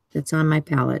that's on my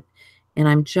palette, and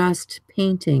I'm just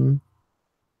painting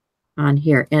on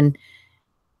here. And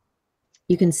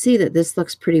you can see that this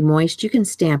looks pretty moist. You can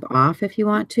stamp off if you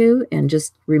want to and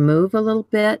just remove a little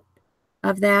bit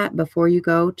of that before you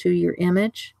go to your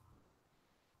image.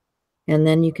 And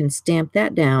then you can stamp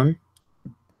that down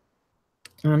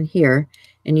on here.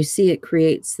 And you see it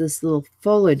creates this little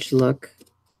foliage look.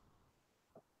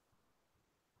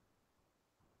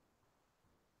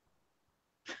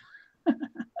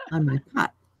 On my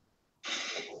pot.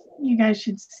 You guys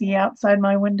should see outside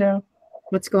my window.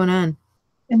 What's going on?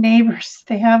 The neighbors,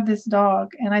 they have this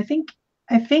dog, and I think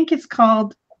it's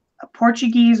called a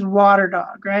Portuguese water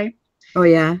dog, right? Oh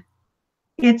yeah.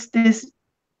 It's this,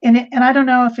 and I don't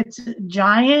know if it's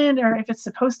giant or if it's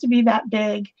supposed to be that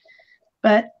big,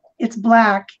 but it's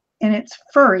black and it's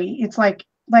furry. It's like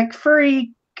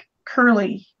furry,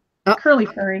 curly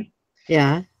furry.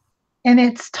 Yeah. And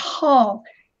it's tall.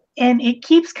 And it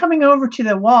keeps coming over to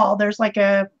the wall. There's like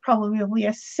probably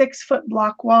a 6-foot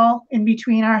block wall in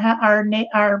between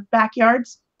our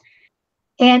backyards,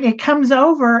 and it comes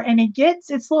over and it gets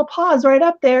its little paws right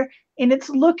up there, and it's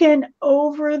looking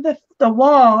over the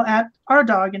wall at our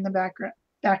dog in the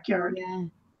backyard. Yeah.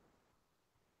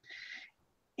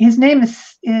 His name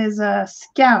is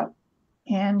Scout,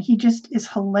 and he just is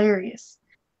hilarious.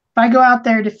 If I go out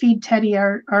there to feed Teddy,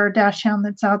 our dachshund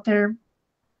that's out there,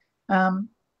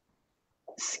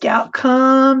 Scout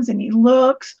comes and he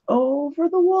looks over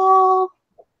the wall.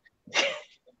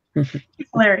 He's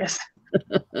hilarious.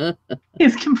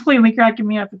 He's completely cracking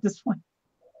me up at this point.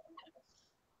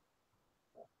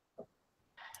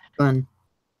 Fun.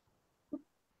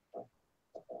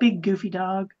 Big goofy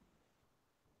dog.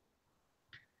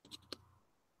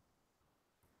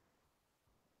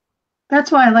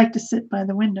 That's why I like to sit by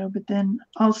the window, but then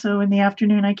also in the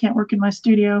afternoon I can't work in my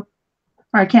studio,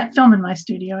 or I can't film in my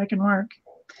studio. I can work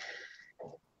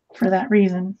for that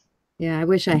reason. Yeah, I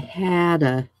wish I had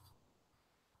a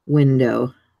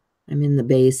window. I'm in the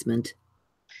basement.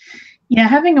 Yeah,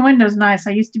 having a window is nice.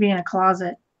 I used to be in a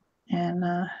closet, and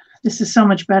this is so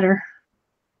much better.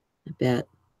 I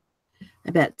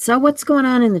bet. So what's going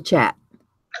on in the chat?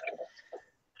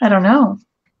 I don't know.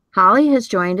 Holly has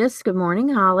joined us. Good morning,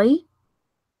 Holly.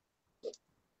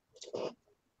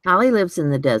 Holly lives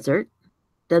in the desert.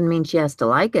 Doesn't mean she has to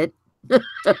like it.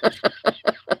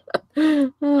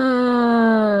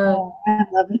 Oh, I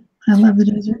love it. I love the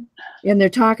desert. And they're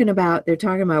talking about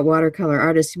watercolor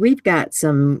artists. We've got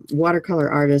some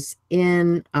watercolor artists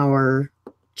in our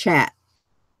chat,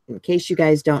 in case you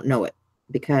guys don't know it,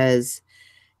 because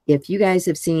if you guys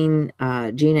have seen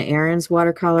Gina Aaron's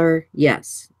watercolor,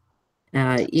 yes.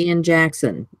 Ian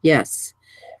Jackson, yes.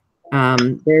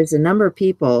 There's a number of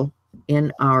people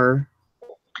in our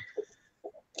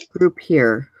group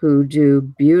here who do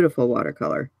beautiful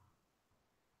watercolor.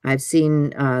 I've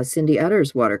seen Cindy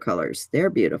Utter's watercolors.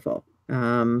 They're beautiful.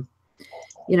 You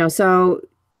know, so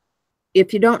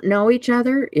if you don't know each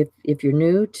other, if you're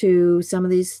new to some of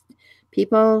these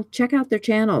people, check out their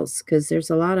channels, because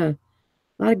there's a lot of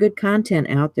good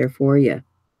content out there for you.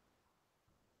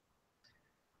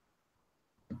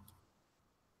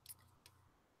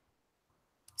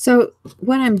 So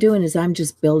what I'm doing is I'm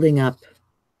just building up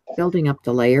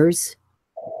the layers.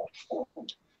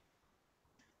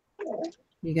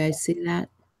 You guys see that?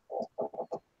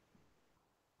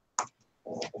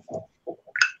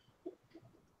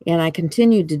 And I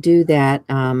continued to do that.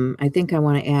 I think I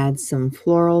want to add some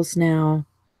florals now.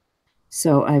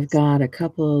 So I've got a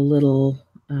couple of little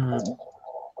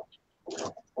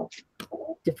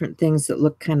different things that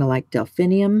look kind of like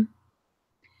delphinium.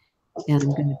 And I'm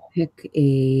going to pick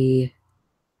a,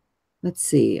 let's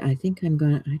see, I think I'm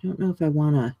going to, I don't know if I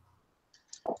want a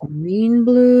green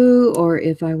blue or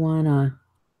if I want to,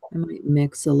 I might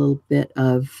mix a little bit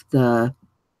of the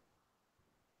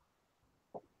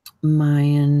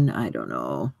Mayan, I don't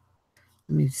know.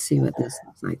 Let me see what this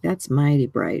looks like. That's mighty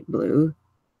bright blue.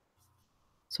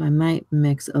 So I might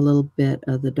mix a little bit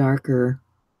of the darker,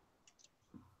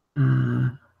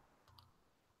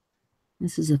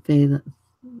 this is a phthalo.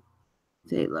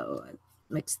 I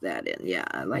mix that in. Yeah,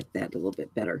 I like that a little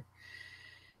bit better.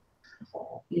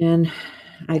 And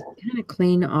I kind of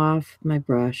clean off my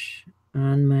brush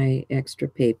on my extra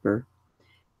paper.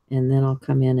 And then I'll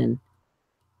come in and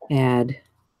add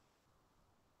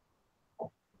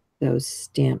those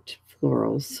stamped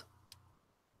florals.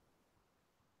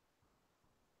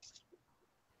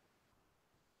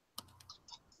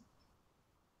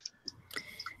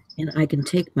 And I can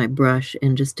take my brush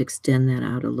and just extend that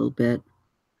out a little bit.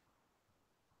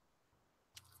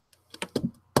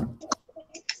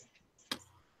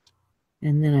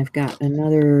 And then I've got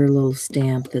another little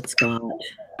stamp that's got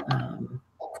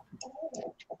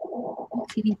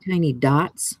teeny tiny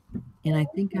dots. And I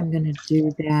think I'm going to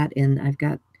do that. And I've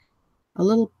got a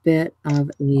little bit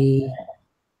of a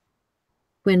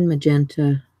twin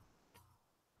magenta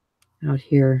out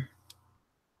here.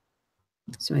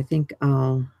 So I think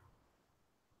I'll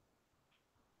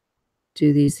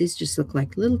do these. These just look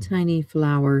like little tiny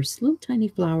flowers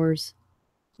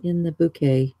in the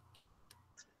bouquet.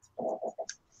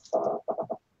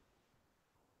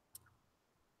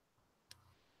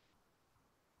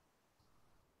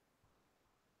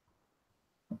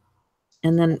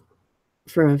 And then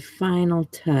for a final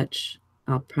touch,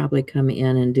 I'll probably come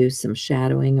in and do some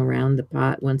shadowing around the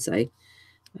pot once I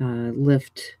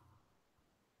lift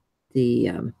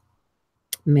the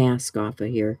mask off of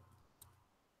here.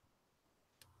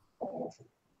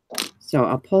 So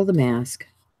I'll pull the mask.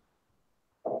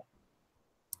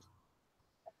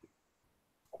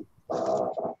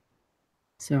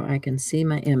 So I can see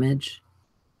my image.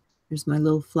 Here's my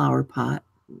little flower pot.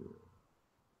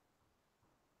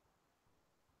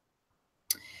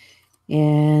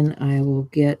 And I will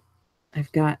get,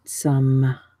 I've got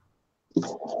some,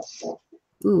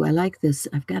 ooh, I like this.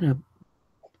 I've got a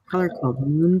color called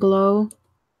Moon Glow.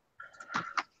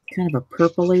 Kind of a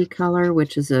purpley color,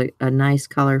 which is a nice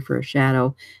color for a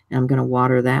shadow. And I'm going to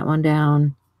water that one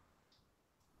down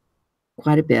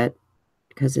quite a bit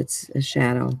because it's a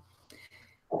shadow.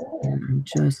 And I'm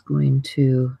just going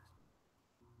to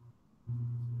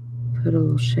put a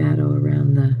little shadow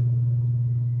around the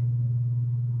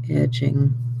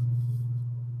edging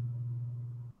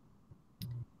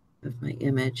of my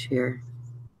image here.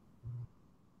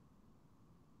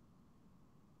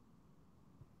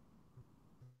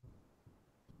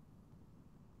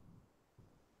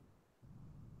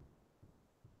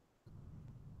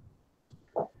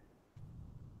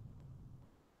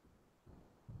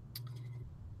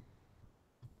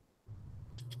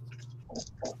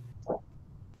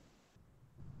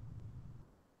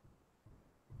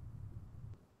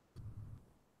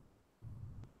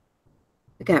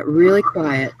 It got really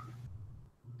quiet.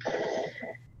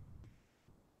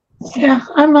 Yeah,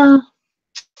 I'm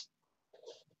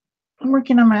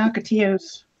working on my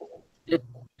ocotillos.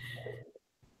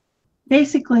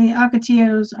 Basically,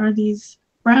 ocotillos are these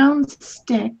brown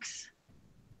sticks,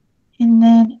 and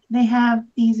then they have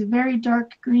these very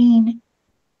dark green,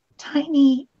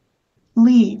 tiny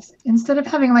leaves. Instead of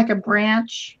having like a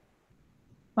branch,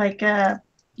 like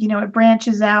it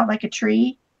branches out like a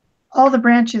tree, all the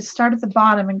branches start at the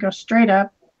bottom and go straight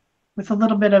up with a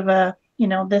little bit of a,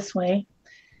 this way.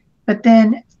 But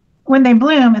then when they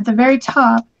bloom at the very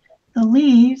top, the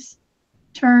leaves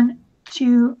turn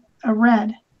to a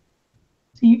red.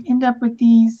 So you end up with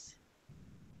these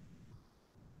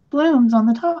blooms on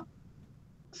the top.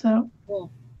 So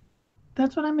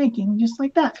that's what I'm making, just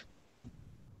like that.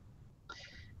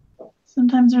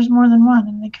 Sometimes there's more than one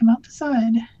and they come out the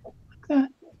side like that.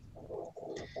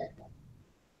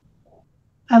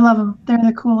 I love them. They're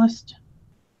the coolest.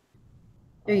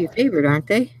 They're your favorite, aren't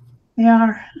they? They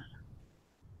are.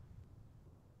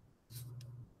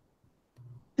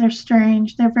 They're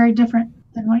strange. They're very different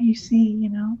than what you see,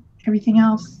 everything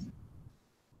else.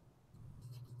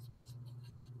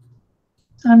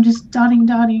 So I'm just dotting,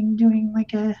 doing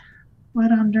like a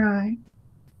wet on dry.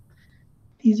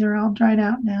 These are all dried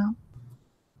out now.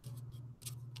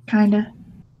 Kinda.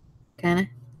 Kinda?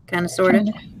 kind of, sort of.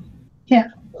 Yeah.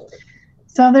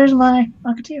 So there's my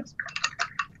ocotillos.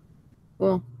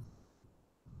 Cool.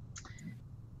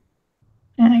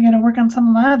 And I got to work on some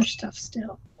of my other stuff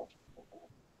still.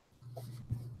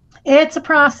 It's a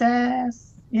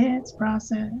process. It's a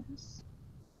process.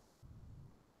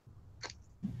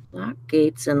 Locked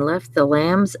gates and left the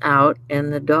lambs out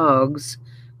and the dogs.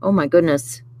 Oh my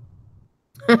goodness.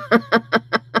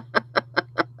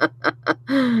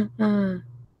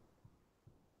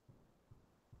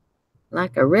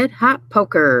 Like a red hot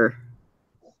poker.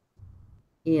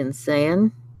 Ian's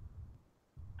saying.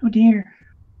 Oh dear.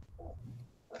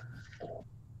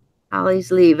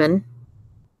 Holly's leaving.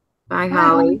 Bye,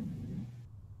 Holly.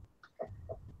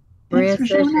 Maria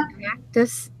Thanks for says showing your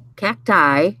up.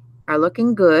 cacti are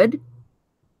looking good.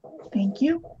 Thank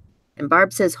you. And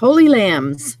Barb says, holy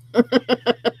lambs.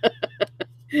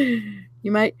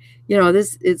 You might,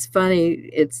 it's funny.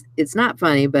 It's not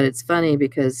funny, but it's funny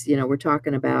because, we're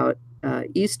talking about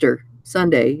Easter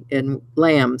Sunday and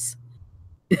lambs.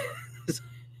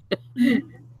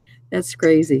 That's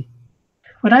crazy.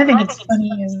 What I think is funny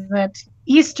is that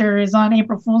Easter is on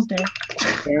April Fool's Day.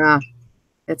 Yeah,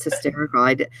 that's hysterical.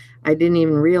 I didn't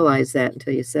even realize that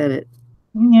until you said it.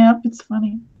 Yep, it's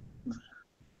funny.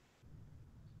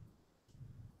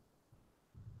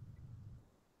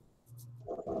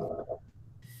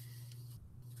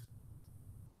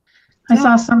 I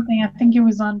saw something, I think it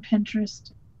was on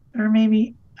Pinterest, or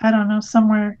maybe, I don't know,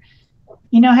 somewhere.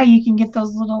 You know how you can get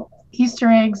those little Easter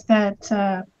eggs that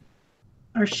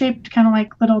are shaped kind of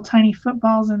like little tiny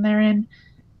footballs, and they're in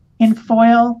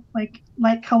foil, like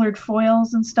light colored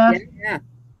foils and stuff. Yeah.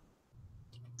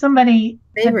 Somebody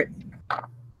Favorite.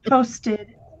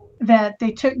 posted that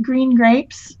they took green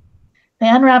grapes, they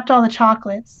unwrapped all the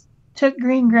chocolates, took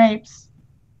green grapes,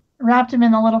 wrapped them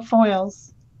in the little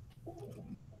foils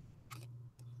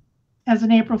as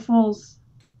an April Fool's.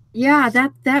 Yeah,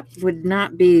 that would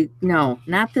not be, no,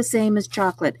 not the same as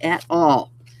chocolate at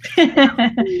all.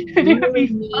 It would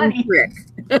be funny.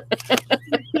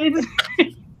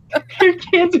 Your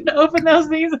kids would open those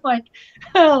things and like,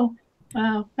 oh,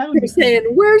 wow. That would be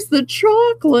saying, where's the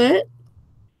chocolate?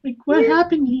 Like, what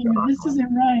happened here? This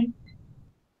isn't right.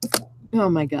 Oh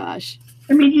my gosh.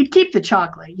 I mean, you'd keep the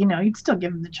chocolate, you'd still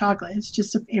give them the chocolate. It's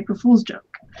just an April Fool's joke.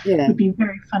 Yeah. It would be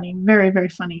very funny. Very, very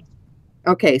funny.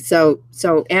 Okay, so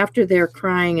after they're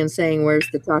crying and saying, where's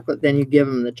the chocolate, then you give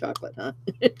them the chocolate, huh?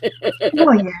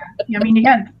 Well, yeah. I mean, you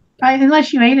got to,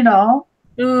 unless you ate it all.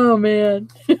 Oh, man.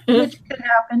 Which could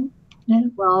happen. Yeah.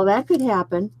 Well, that could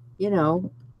happen.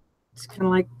 It's kind of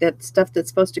like that stuff that's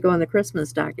supposed to go in the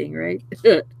Christmas stocking, right?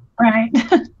 Right.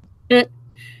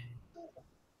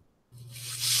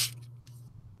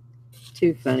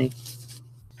 Too funny.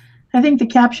 I think the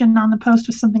caption on the post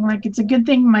was something like, it's a good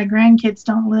thing my grandkids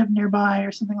don't live nearby,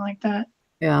 or something like that.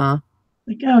 Yeah.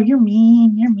 Like, oh, you're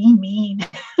mean. You're mean.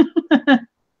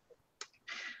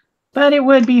 But it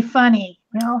would be funny.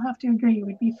 We all have to agree it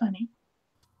would be funny.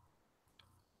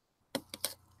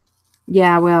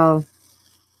 Yeah, well,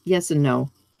 yes and no.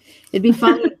 It'd be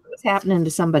funny if it was happening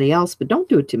to somebody else, but don't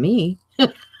do it to me. You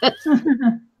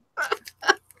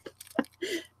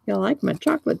like my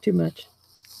chocolate too much.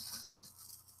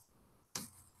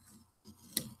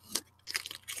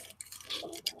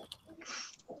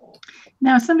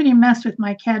 Now, if somebody messed with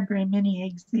my Cadbury mini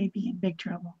eggs, they'd be in big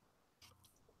trouble.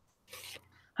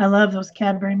 I love those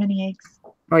Cadbury mini eggs.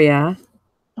 Oh, yeah?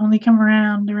 Only come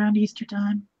around Easter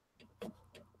time.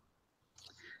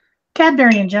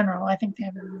 Cadbury in general, I think they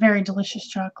have a very delicious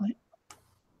chocolate.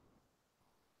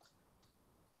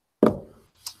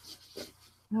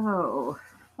 Oh.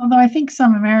 Although I think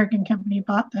some American company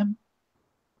bought them.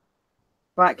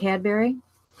 Bought Cadbury?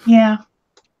 Yeah.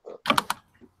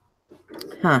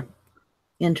 Huh.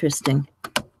 Interesting.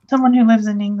 Someone who lives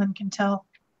in England can tell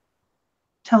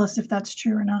us if that's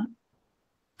true or not.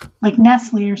 Like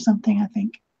Nestle or something, I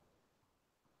think.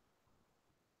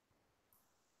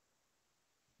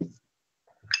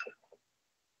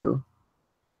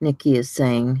 Nikki is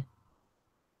saying.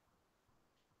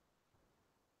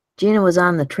 Gina was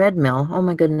on the treadmill. Oh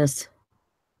my goodness.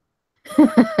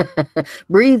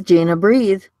 Breathe, Gina,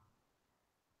 breathe.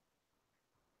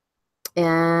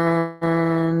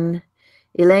 And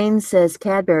Elaine says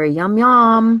Cadbury, yum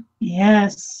yum.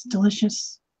 Yes,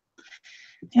 delicious.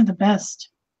 They're the best.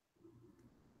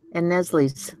 And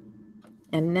Nestle's.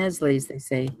 And Nestle's, they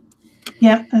say.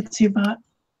 Yep, that's who bought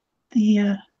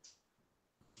the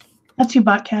that's who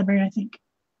bought Cadbury, I think.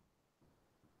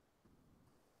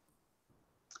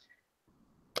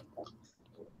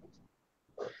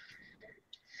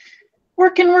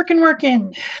 Working.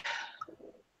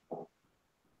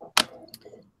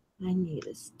 I need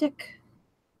a stick.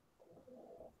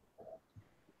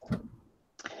 I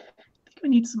think we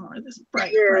need some more of this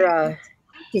bright.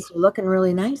 These are looking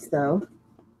really nice, though.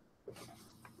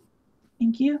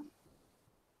 Thank you.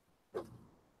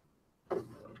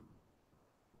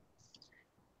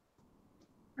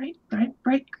 Bright, bright,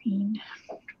 bright green.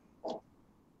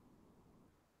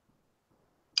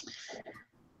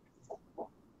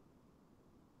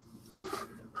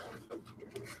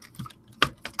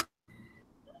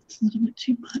 That's a little bit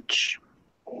too much.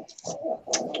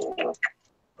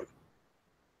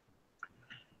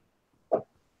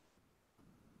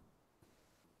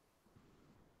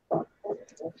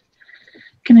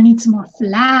 Gonna need some more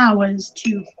flowers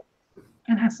too.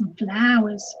 Gonna have some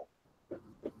flowers.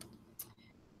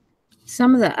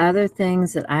 Some of the other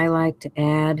things that I like to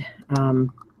add,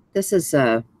 this is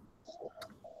a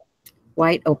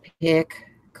white opaque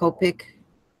Copic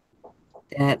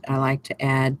that I like to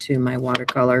add to my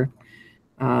watercolor.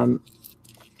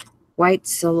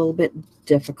 White's a little bit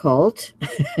difficult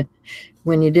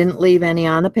when you didn't leave any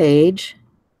on the page.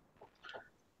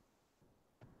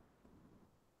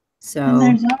 So and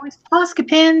there's always Posca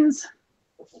pens.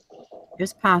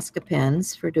 There's Posca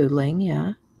pens for doodling,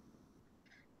 yeah.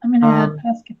 I'm gonna add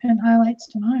Posca pen highlights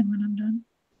to mine when I'm done.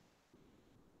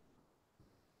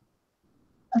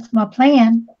 That's my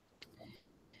plan.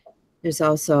 There's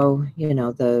also, you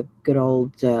know, the good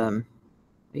old, what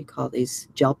do you call these,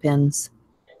 gel pens?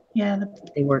 Yeah,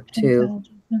 they work too.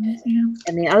 Pens, yeah.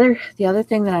 And the other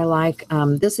thing that I like,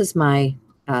 this is my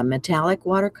metallic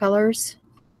watercolors,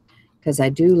 because I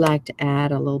do like to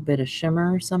add a little bit of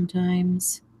shimmer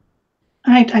sometimes.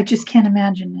 I just can't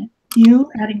imagine it.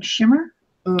 You adding shimmer?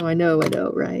 Oh, I know,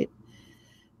 right?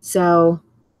 So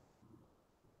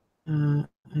I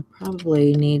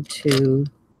probably need to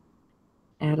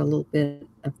add a little bit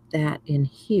of that in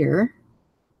here.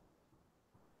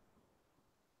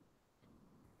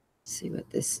 See what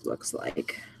this looks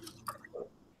like.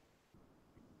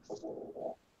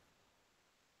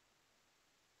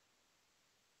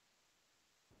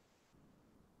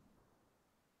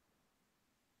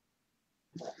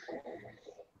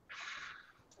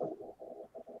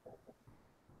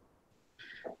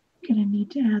 Gonna need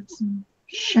to add some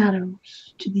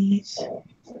shadows to these.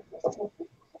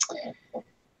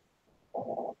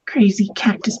 Crazy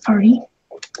cactus party.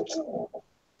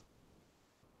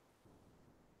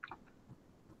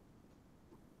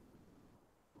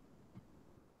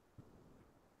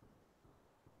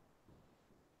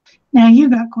 Now you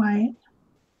got quiet.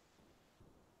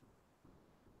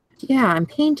 Yeah, I'm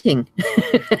painting.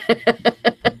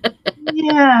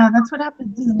 Yeah, that's what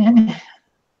happens, isn't it?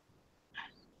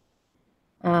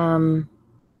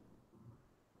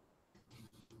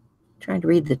 Trying to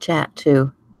read the chat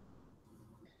too.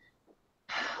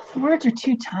 The words are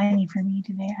too tiny for me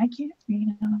today. I can't read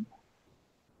them.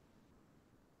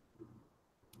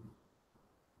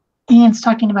 Ian's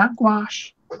talking about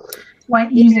gouache.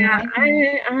 White using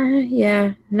white.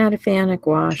 Yeah, not a fan of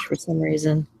gouache for some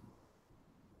reason.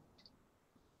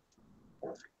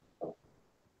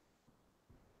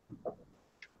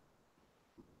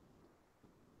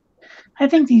 I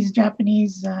think these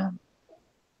Japanese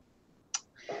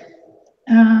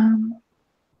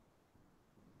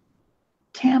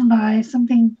Tambai,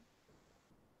 something,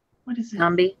 what is it?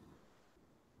 Zombie?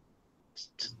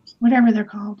 Whatever they're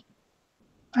called.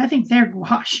 I think they're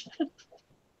gouache.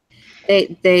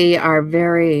 They are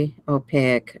very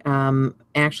opaque.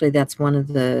 Actually, that's one of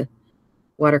the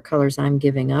watercolors I'm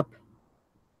giving up.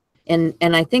 And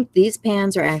I think these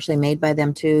pans are actually made by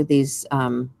them too, these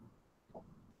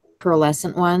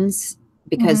pearlescent ones,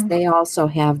 because they also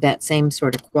have that same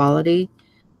sort of quality.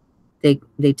 They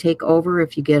take over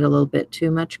if you get a little bit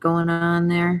too much going on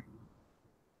there.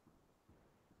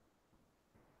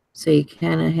 So you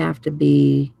kind of have to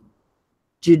be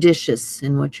judicious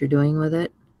in what you're doing with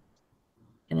it.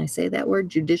 Can I say that word,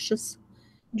 judicious?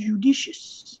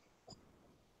 Judicious.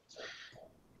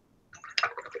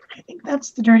 I think that's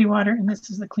the dirty water and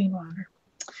this is the clean water.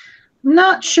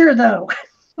 Not sure though.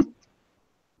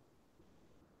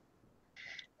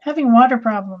 Having water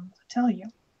problems, I tell you.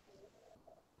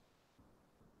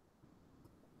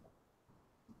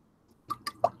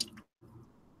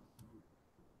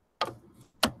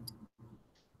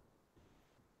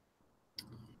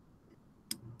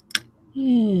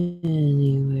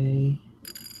 Anyway.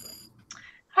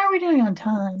 How are we doing on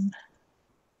time?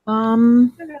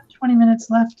 I've got 20 minutes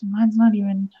left and mine's not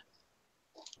even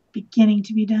beginning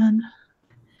to be done.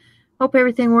 Hope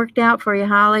everything worked out for you,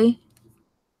 Holly.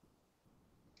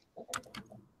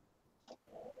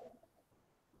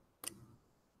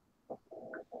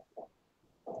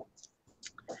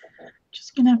 Just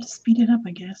Just gonna have to speed it up,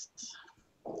 I guess.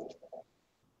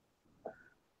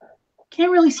 Can't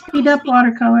really speed up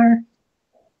watercolor.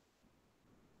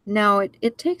 No,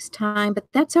 it takes time,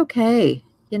 but that's okay.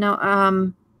 You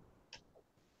know,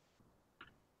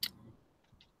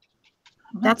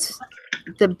 that's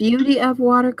the beauty of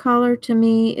watercolor to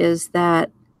me, is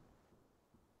that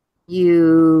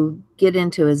you get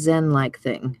into a Zen-like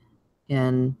thing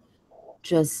and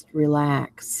just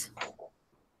relax.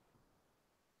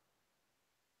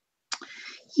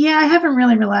 Yeah, I haven't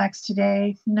really relaxed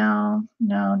today. No,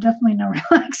 definitely no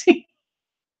relaxing.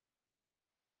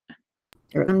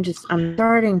 I'm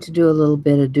starting to do a little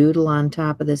bit of doodle on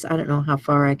top of this. I don't know how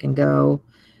far I can go,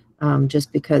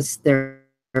 just because there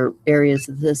are areas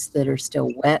of this that are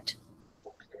still wet.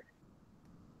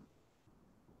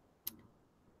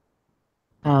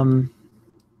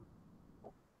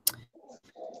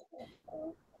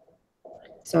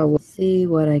 So we'll see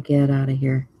what I get out of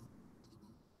here.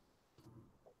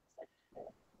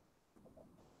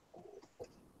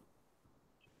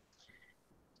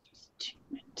 Too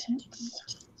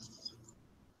intense.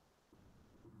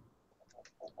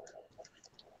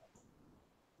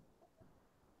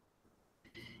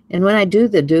 And when I do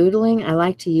the doodling, I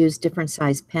like to use different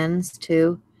size pens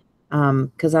too,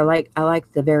 because I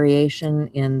like the variation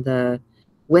in the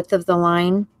width of the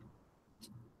line.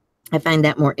 I find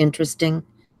that more interesting.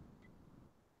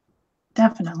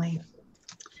 Definitely.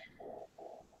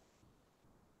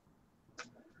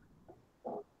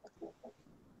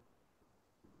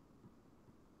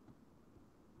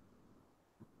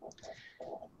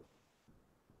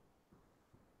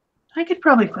 I could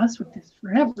probably fuss with this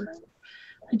forever.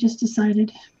 I just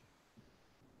decided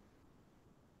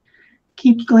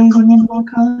keep glazing in more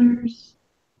colors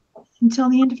until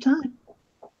the end of time.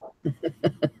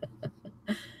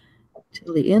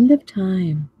 Till the end of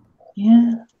time.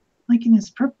 Yeah, like in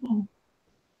this purple.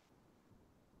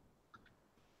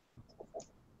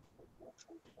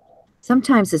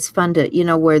 Sometimes it's fun to,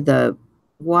 where the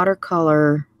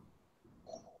watercolor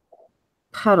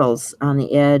puddles on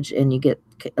the edge and you get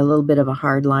a little bit of a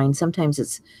hard line. Sometimes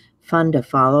it's fun to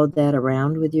follow that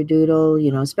around with your doodle,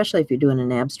 especially if you're doing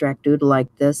an abstract doodle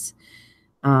like this,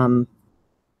 because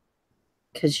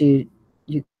you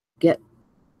get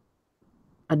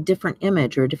a different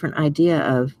image or a different idea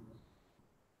of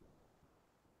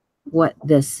what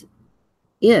this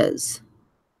is,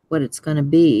 what it's going to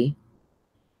be.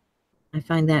 I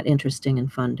find that interesting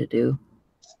and fun to do.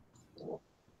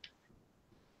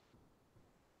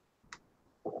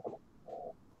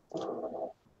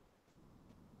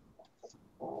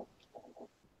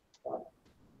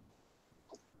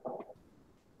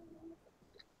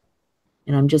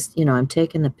 And I'm just, I'm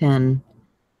taking the pen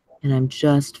and I'm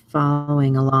just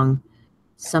following along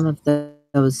some of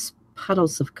those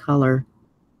puddles of color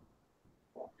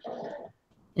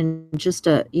in just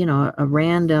a, a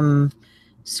random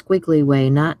squiggly way,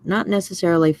 not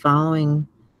necessarily following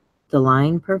the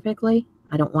line perfectly.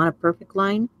 I don't want a perfect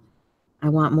line. I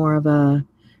want more of a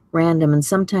random, and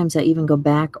sometimes I even go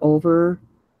back over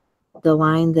the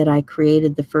line that I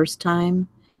created the first time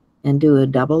and do a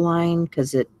double line,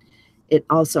 because it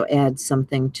also adds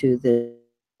something to the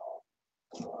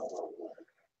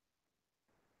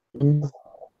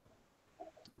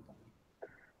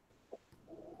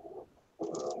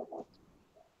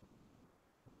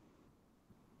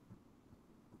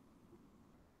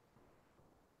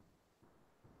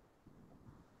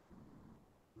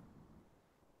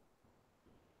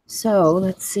So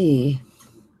let's see.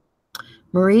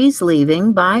 Marie's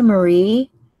leaving. Bye, Marie.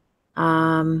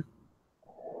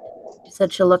 She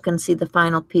said she'll look and see the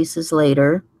final pieces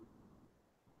later.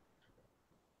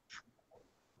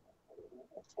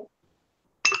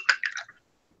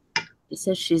 She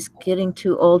says she's getting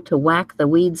too old to whack the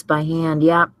weeds by hand.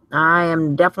 Yep, I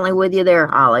am definitely with you there,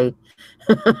 Holly.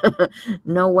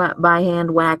 No by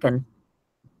hand whacking.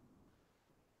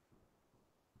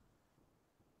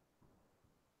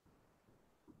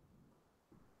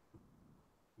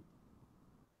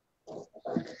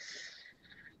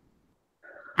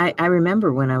 I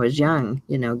remember when I was young,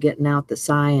 getting out the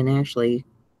sigh and actually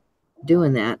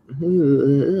doing that.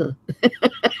 You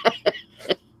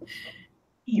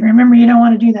remember you don't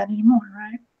want to do that anymore,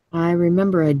 right? I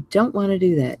remember I don't want to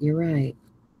do that. You're right.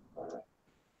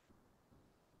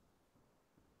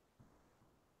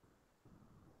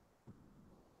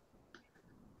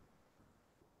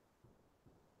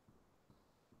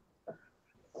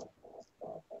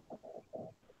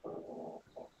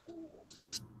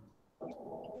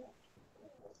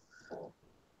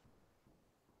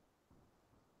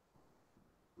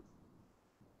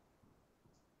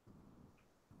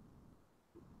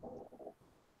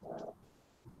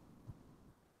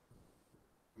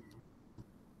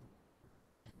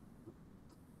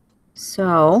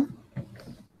 So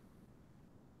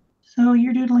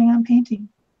you're doodling on painting.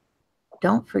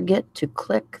 don't forget to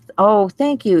click. Oh,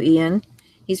 thank you, Ian.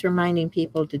 He's reminding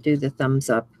people to do the thumbs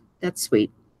up. That's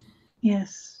sweet.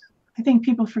 Yes. I think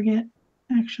people forget,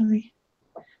 actually.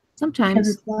 Because Sometimes.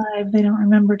 it's live, they don't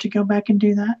remember to go back and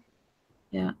do that.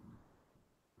 Yeah.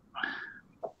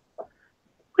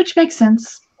 Which makes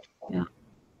sense. Yeah.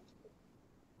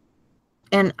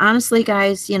 And honestly,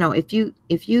 guys, you know, if you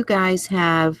guys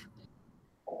have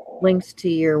links to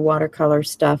your watercolor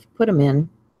stuff, put them in.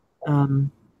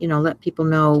 You know, let people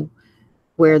know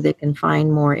where they can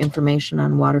find more information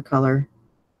on watercolor.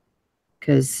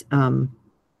 Because,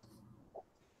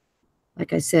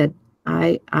 like I said,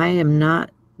 I am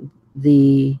not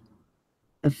the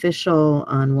official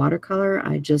on watercolor.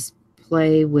 I just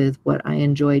play with what I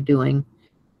enjoy doing,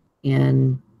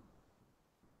 and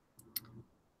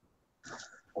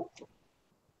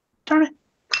Darn it.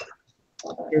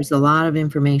 there's a lot of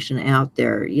information out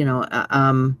there. You know,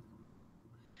 I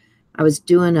was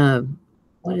doing a,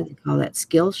 what do they call that,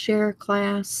 Skillshare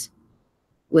class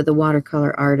with a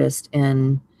watercolor artist,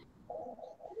 and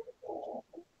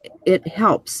it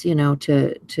helps, you know,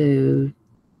 to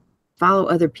follow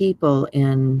other people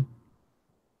and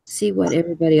see what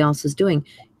everybody else is doing.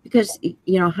 Because,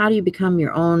 you know, how do you become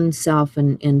your own self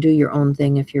and do your own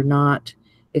thing if you're not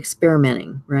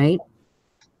experimenting, right?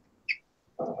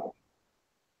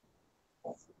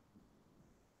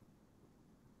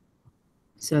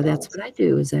 So that's what I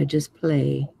do, is I just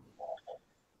play.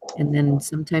 And then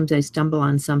sometimes I stumble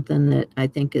on something that I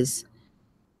think is,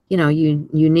 you know,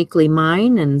 uniquely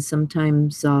mine, and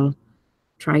sometimes I'll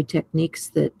try techniques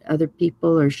that other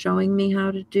people are showing me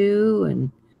how to do,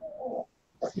 and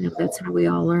you know, that's how we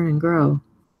all learn and grow.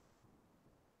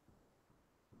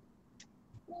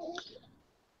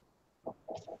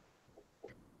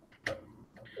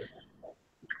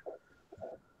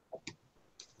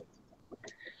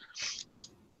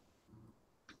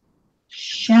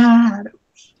 Shadows.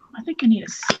 I think I need a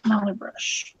smaller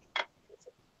brush.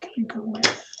 Can I go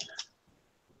with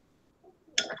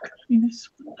this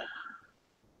one?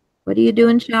 What are you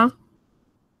doing, Shell?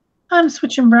 I'm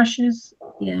switching brushes.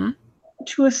 Yeah.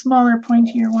 To a smaller,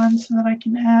 pointier one so that I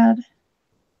can add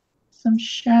some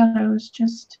shadows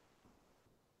just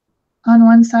on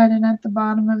one side and at the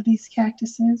bottom of these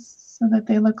cactuses so that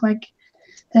they look like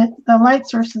that the light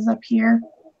source is up here.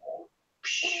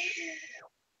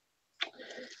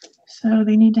 So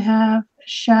they need to have a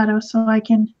shadow so I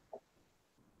can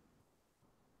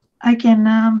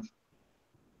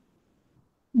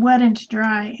wet and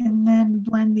dry and then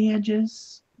blend the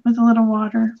edges with a little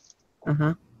water.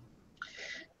 Uh-huh.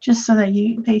 Just so that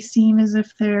they seem as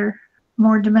if they're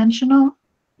more dimensional.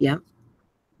 Yeah.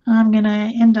 I'm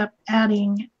gonna end up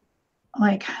adding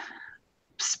like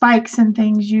spikes and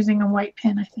things using a white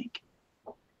pen, I think.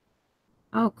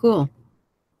 Oh, cool.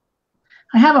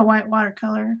 I have a white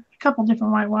watercolor, a couple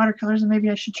different white watercolors, and maybe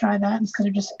I should try that instead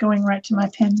of just going right to my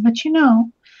pens. But you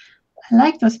know, I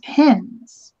like those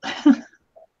pens. I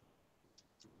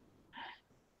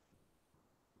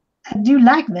do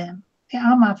like them. They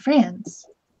are my friends.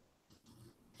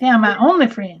 They are my only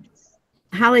friends.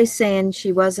 Holly's saying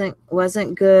she wasn't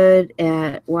good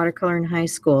at watercolor in high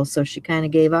school, so she kind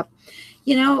of gave up.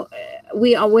 You know,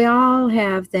 we all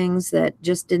have things that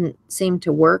just didn't seem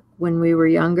to work when we were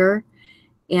younger.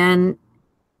 And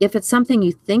if it's something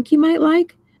you think you might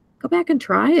like, go back and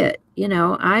try it. You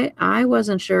know, I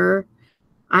wasn't sure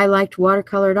I liked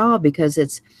watercolor at all because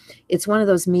it's one of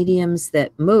those mediums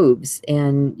that moves,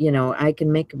 and you know, I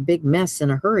can make a big mess in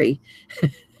a hurry.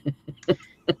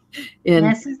 And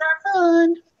Messes are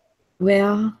fun.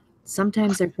 well,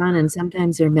 sometimes they're fun and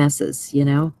sometimes they're messes, you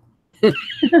know.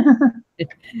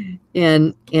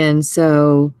 And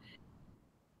so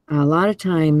a lot of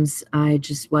times I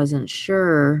just wasn't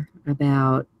sure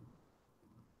about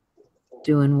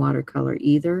doing watercolor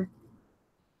either.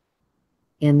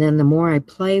 And then the more I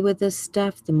play with this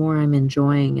stuff, the more I'm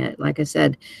enjoying it. Like I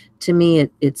said, to me,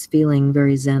 it's feeling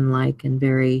very zen-like and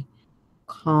very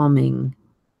calming,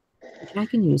 which I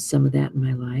can use some of that in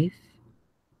my life.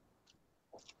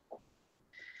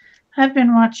 I've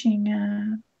been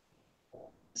watching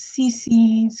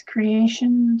Cece's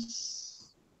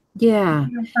creations. Yeah.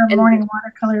 Her And morning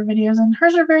watercolor videos, and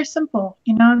hers are very simple.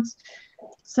 You know, it's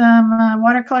some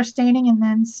watercolor staining and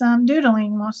then some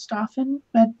doodling most often,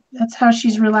 but that's how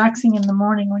she's relaxing in the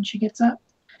morning when she gets up.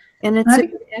 and it's a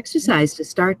good exercise to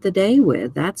start the day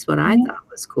with. That's what I thought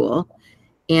was cool.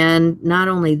 And not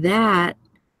only that,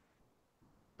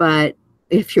 but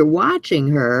if you're watching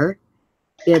her,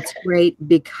 it's great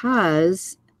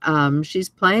because she's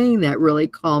playing that really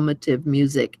calmative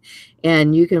music,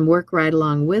 and you can work right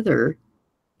along with her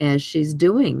as she's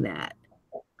doing that.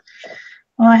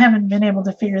 Well, I haven't been able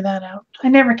to figure that out. I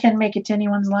never can make it to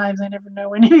anyone's lives. I never know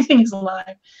when anything's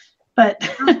live. But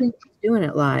I don't think she's doing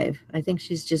it live. I think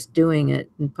she's just doing it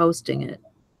and posting it.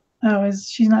 oh, is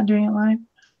she's not doing it live?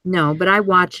 No, but I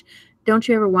watch. Don't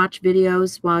you ever watch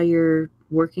videos while you're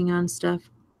working on stuff?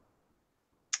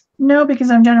 No, because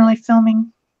I'm generally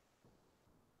filming.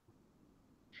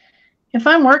 If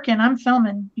I'm working, I'm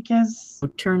filming because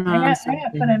Turn I on got to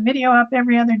put something. a video up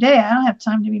every other day. I don't have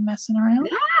time to be messing around.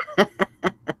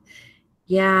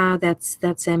 Yeah,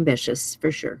 that's ambitious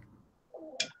for sure.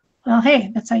 Well,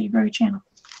 hey, that's how you grow your channel.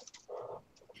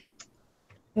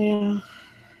 Well,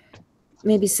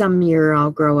 maybe some year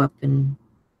I'll grow up and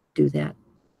do that.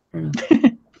 I don't know.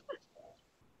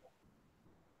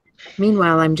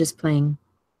 Meanwhile, I'm just playing.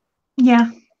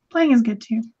 Yeah, playing is good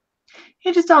too.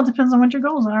 It just all depends on what your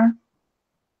goals are.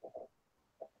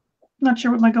 Not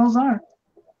sure what my goals are.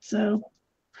 So,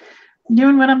 I'm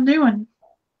doing what I'm doing.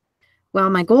 Well,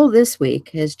 my goal this week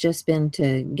has just been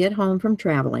to get home from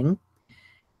traveling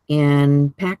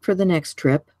and pack for the next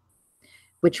trip,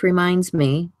 which reminds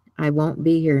me, I won't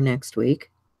be here next week.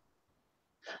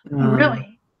 Oh,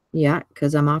 really? Yeah,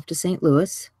 because I'm off to St.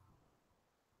 Louis.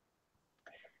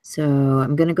 So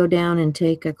I'm going to go down and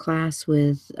take a class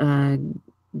with Gwen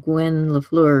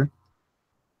LaFleur. You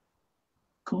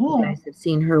Cool. guys have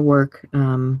seen her work,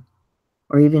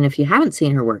 or even if you haven't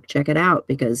seen her work, check it out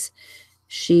because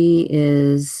she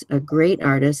is a great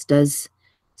artist, does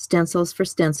stencils for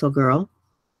Stencil Girl,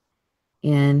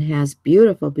 and has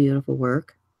beautiful, beautiful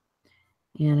work.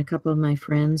 And a couple of my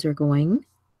friends are going,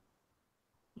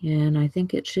 and I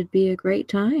think it should be a great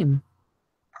time.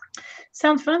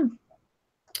 Sounds fun.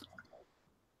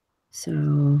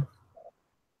 So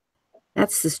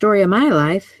that's the story of my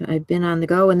life. I've been on the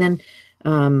go. And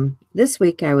then this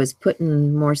week I was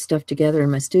putting more stuff together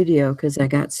in my studio because I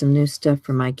got some new stuff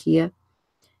from IKEA.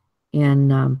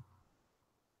 And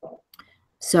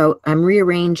so I'm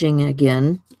rearranging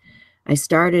again. I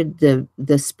started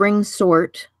the spring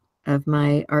sort of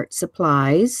my art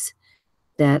supplies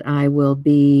that I will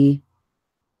be,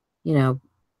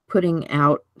 putting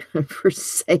out for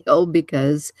sale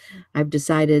because I've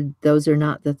decided those are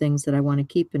not the things that I want to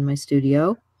keep in my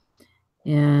studio.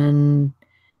 And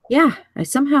yeah, I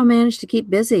somehow managed to keep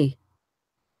busy.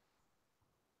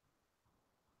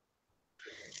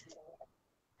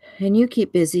 And you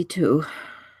keep busy too.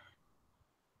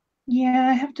 Yeah,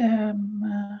 I have to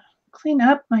clean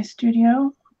up my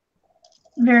studio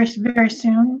very, very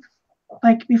soon,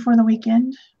 like before the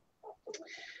weekend,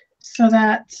 so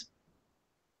that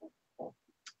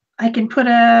I can put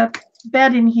a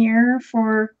bed in here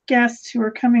for guests who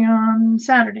are coming on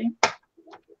Saturday.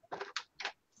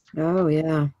 Oh,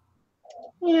 yeah.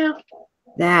 Yeah.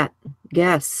 That.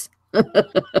 Guess.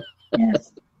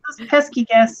 Yes. Those pesky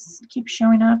guests keep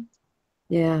showing up.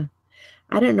 Yeah.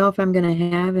 I don't know if I'm going to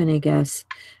have any guests.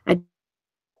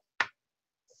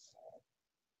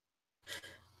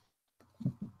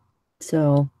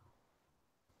 So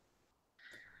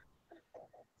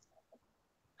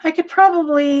I could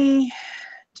probably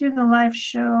do the live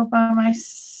show by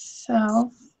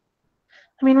myself.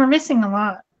 I mean, we're missing a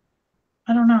lot.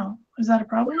 I don't know. Is that a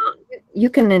problem? you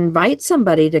can invite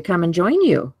somebody to come and join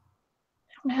you.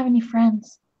 I don't have any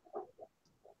friends.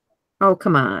 Oh,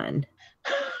 come on.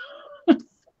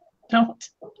 Don't.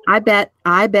 I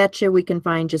bet you we can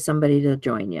find you somebody to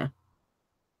join you.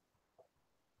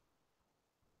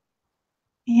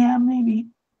 Yeah, maybe.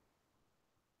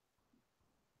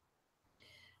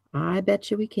 I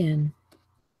bet you we can.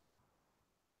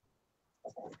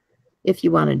 If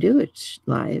you want to do it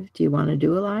live, do you want to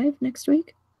do a live next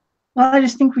week? Well, I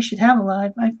just think we should have a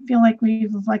live. I feel like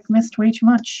we've missed way too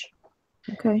much.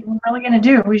 Okay. If we're really gonna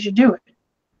do it, we should do it.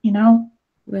 You know?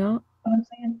 Well, What I'm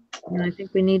saying? and I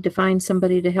think we need to find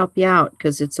somebody to help you out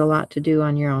because it's a lot to do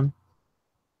on your own.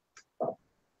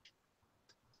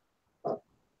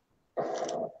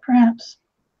 Perhaps.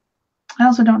 I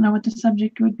also don't know what the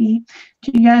subject would be.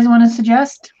 Do you guys want to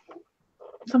suggest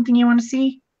something you want to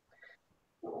see?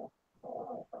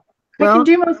 I can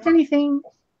do most anything.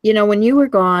 When you were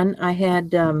gone, I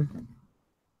had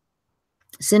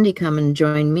Cindy come and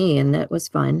join me, and that was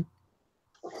fun.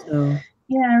 So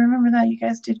yeah, I remember that you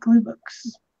guys did glue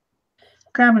books,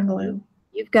 grab and glue.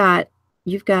 you've got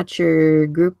your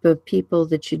group of people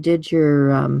that you did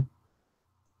your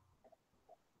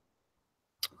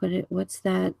what's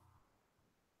that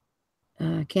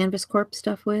Canvas Corp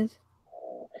stuff with?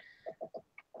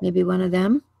 Maybe one of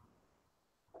them.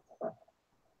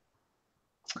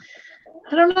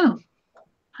 I don't know.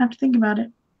 I have to think about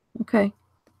it. Okay.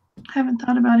 I haven't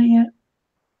thought about it yet.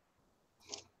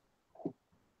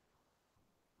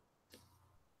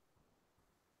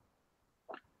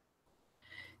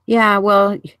 Yeah,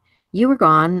 well, you were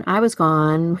gone. I was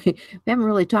gone. We haven't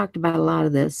really talked about a lot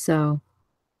of this, so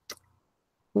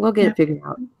we'll get Yeah, it figured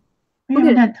out. we We'll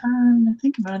get haven't it. had time to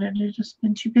think about it. I've just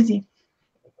been too busy.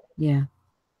 Yeah,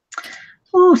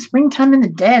 Oh, springtime in the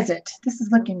desert. This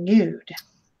is looking good.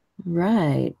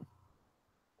 right.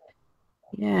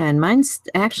 Yeah, and mine's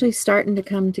actually starting to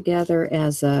come together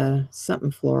as a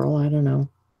something floral. I don't know.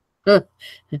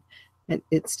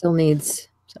 It still needs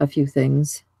a few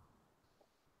things.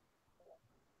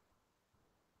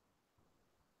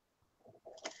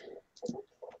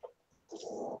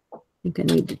 I think I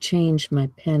need to change my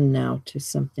pen now to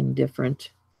something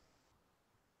different.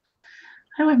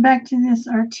 I went back to this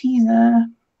Arteza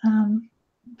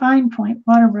Fine Point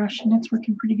water brush, and it's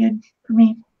working pretty good for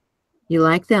me. You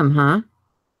like them, huh?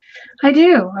 I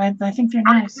do. I think they're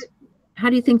nice. How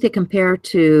do you think they compare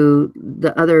to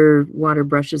the other water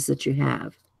brushes that you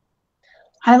have?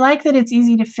 I like that it's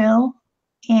easy to fill,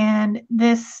 and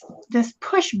this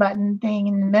push button thing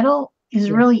in the middle is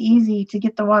Yeah. really easy to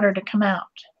get the water to come out.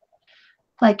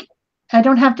 Like I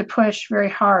don't have to push very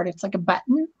hard. It's like a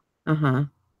button. Uh-huh.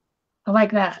 I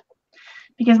like that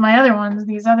because my other ones,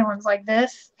 these other ones like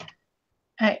this,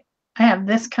 I I have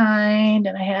this kind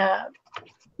and I have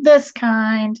this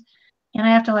kind, and I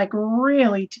have to like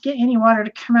really to get any water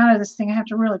to come out of this thing. I have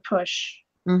to really push,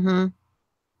 Mm-hmm.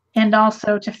 and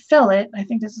also to fill it. I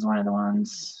think this is one of the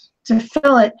ones to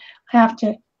fill it. I have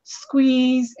to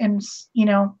squeeze and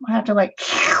I have to like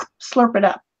slurp it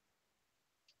up.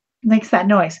 It makes that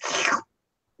noise.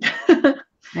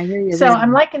 I hear you So there.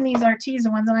 I'm liking these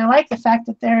artisan ones, and I like the fact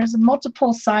that there's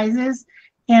multiple sizes,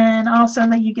 and also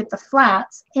that you get the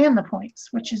flats and the points,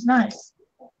 which is nice.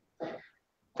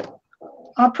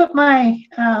 I'll put my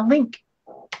link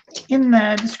in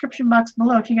the description box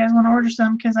below if you guys want to order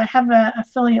some, because I have an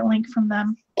affiliate link from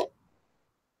them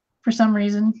for some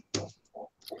reason.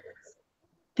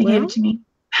 They gave it to me.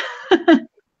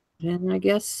 And I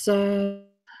guess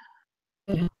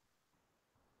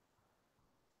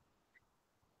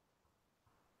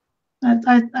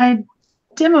I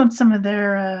demoed some of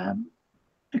their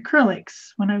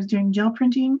acrylics when I was doing gel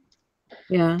printing.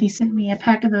 yeah. They sent me a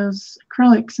pack of those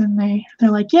acrylics, and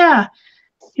they're like, yeah,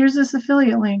 here's this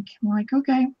affiliate link. I'm like,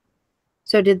 okay.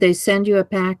 So did they send you a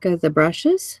pack of the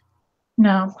brushes?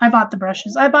 No, I bought the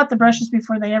brushes. I bought the brushes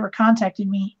before they ever contacted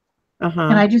me, and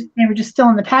Uh-huh. they were just still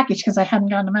in the package because I hadn't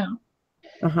gotten them out.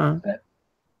 Uh-huh. But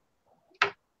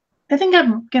I think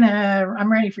I'm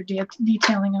ready for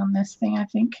detailing on this thing. I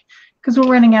think because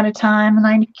we're running out of time, and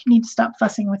I need to stop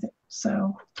fussing with it.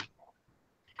 So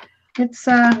it's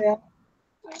Yeah.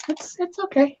 it's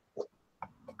okay.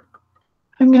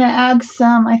 I'm gonna add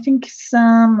some. I think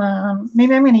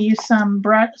maybe I'm gonna use some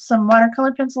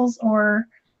watercolor pencils or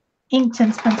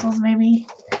Inktense pencils, maybe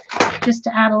just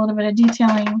to add a little bit of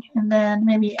detailing, and then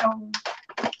maybe I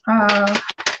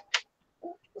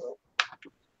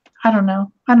don't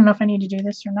know. I don't know if I need to do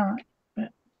this or not, but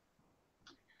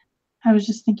I was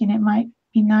just thinking it might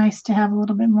be nice to have a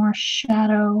little bit more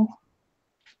shadow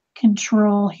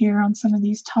control here on some of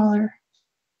these taller.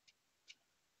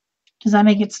 Does that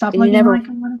make it stop And you looking never, like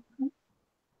a watercolor?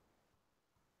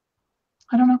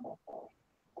 I don't know.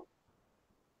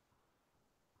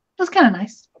 That's kind of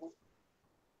nice.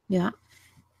 yeah.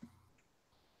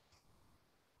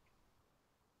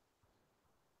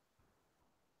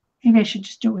 Maybe I should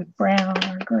just do it with brown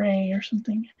or gray or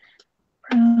something.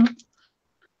 Brown.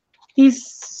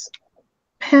 These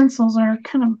pencils are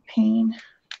kind of a pain.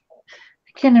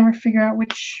 I can never figure out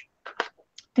which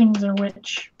things are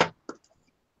which.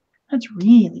 That's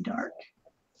really dark.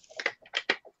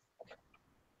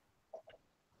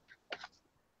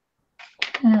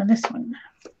 This one.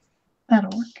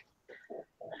 That'll work.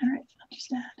 All right, I'll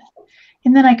just add.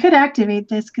 And then I could activate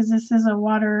this because this is a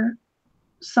water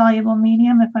soluble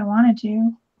medium if I wanted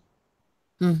to.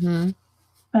 Mm-hmm.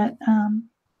 But I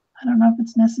don't know if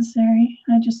it's necessary.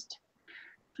 I just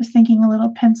was thinking a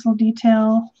little pencil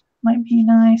detail might be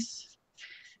nice.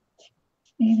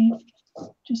 Maybe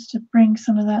just to bring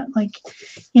some of that, like,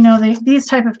 these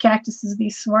type of cactuses,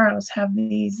 these saguaros have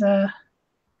these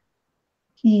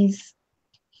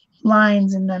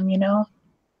lines in them, and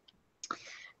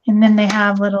then they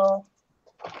have little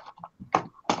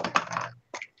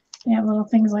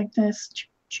things like this.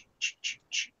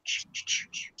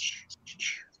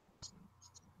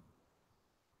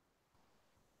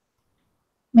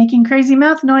 Making crazy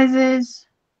mouth noises.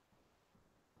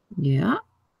 Yeah.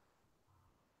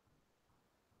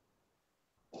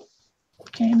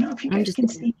 Okay, I don't know if you guys can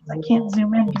see. I can't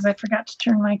zoom in because I forgot to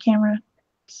turn my camera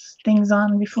things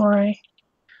on before I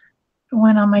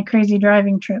went on my crazy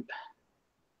driving trip.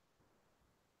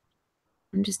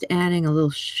 I'm just adding a little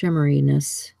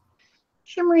shimmeriness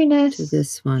to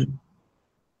this one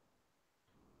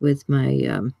with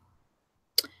my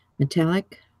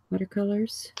metallic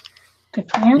watercolors. Good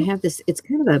plan. I have this, it's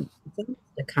kind of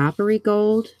a coppery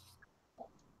gold,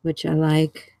 which I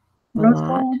like a Rose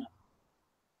lot. gold.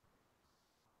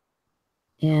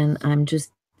 And I'm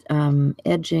just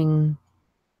edging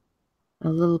a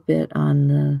little bit on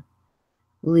the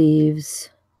leaves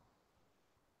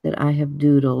that I have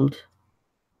doodled.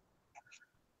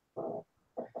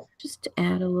 Just to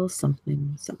add a little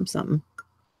something, something.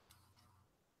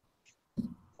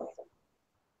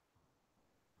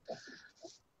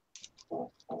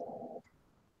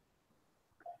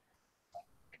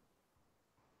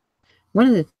 One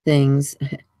of the things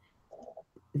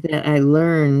that I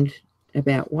learned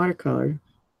about watercolor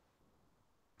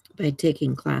by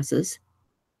taking classes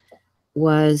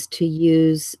was to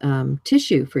use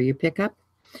tissue for your pickup.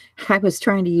 I was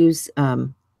trying to use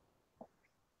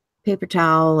paper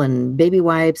towel and baby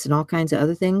wipes and all kinds of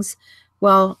other things.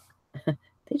 Well,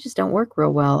 they just don't work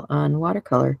real well on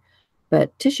watercolor,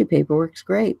 but tissue paper works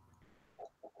great.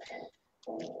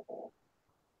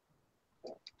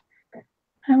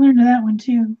 I learned that one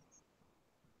too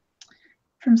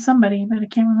from somebody, but I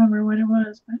can't remember what it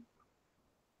was. But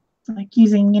it's like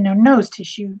using, nose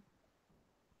tissue.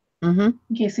 In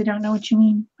case they don't know what you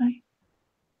mean by,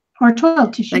 or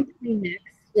toilet tissue. Like, the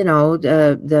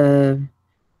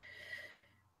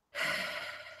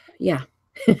yeah.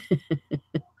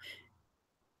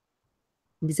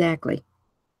 Exactly.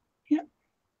 Yep.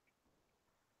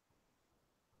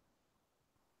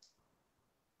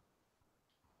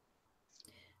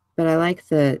 But I like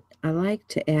to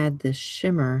add the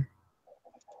shimmer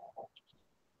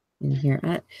in here.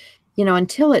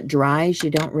 Until it dries,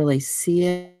 you don't really see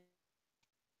it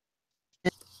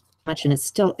much, and it's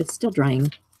still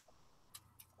drying.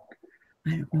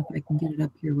 I don't know if I can get it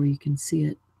up here where you can see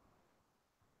it.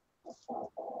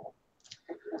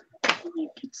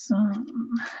 Get some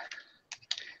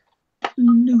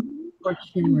blue. Or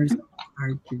shimmer's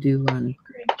hard to do on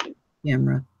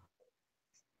camera.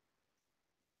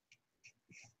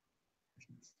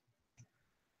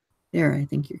 There, I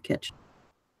think you're catching.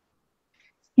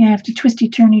 Yeah, I have to twisty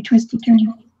turny.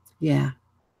 Yeah,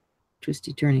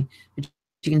 twisty turny. But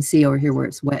you can see over here where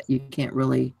it's wet, you can't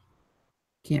really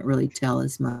tell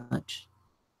as much.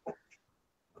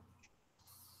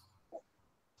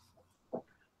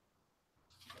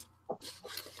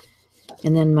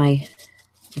 And then I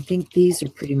think these are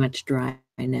pretty much dry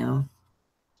now.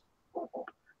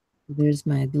 There's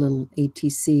my little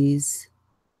ATCs.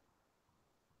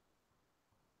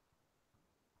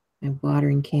 My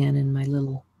watering can and my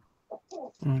little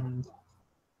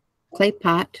clay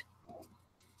pot.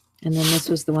 And then this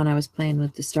was the one I was playing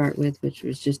with to start with, which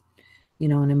was just,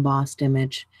 an embossed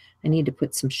image. I need to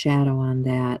put some shadow on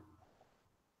that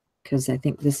because I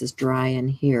think this is dry in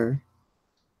here.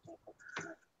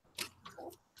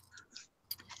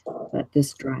 Let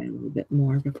this dry a little bit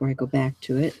more before I go back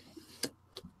to it.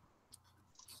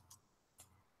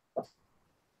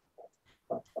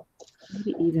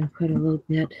 Maybe even put a little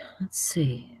bit, let's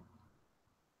see.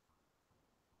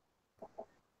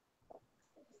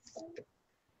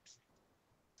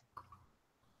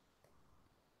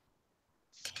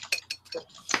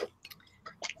 I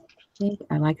think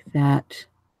I like that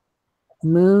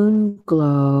moon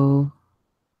glow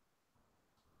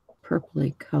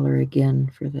purpley color again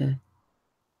for the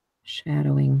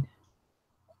shadowing.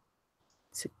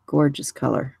 It's a gorgeous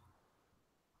color.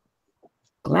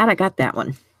 Glad I got that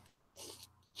one.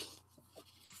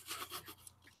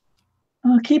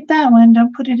 Well, keep that one.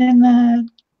 Don't put it in the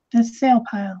sale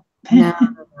pile.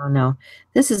 No.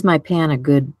 This is my pan of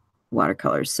good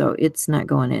watercolors, so it's not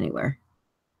going anywhere.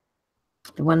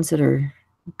 The ones that are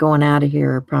going out of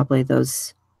here are probably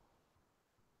those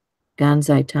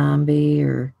Gansai Tombi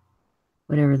or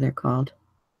whatever they're called.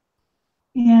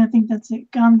 Yeah, I think that's it.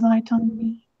 Gansai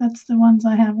Tombi. That's the ones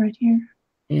I have right here.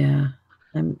 Yeah,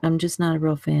 I'm just not a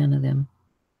real fan of them.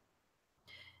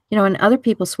 And other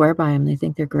people swear by them. They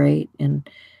think they're great, and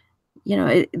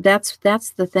that's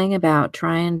the thing about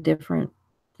trying different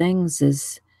things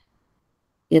is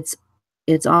it's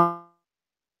all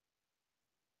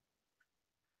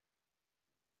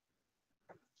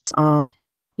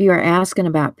you are asking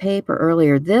about paper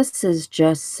earlier. This is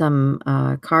just some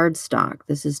cardstock.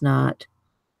 This is not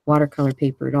watercolor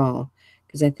paper at all,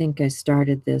 because I think I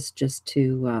started this just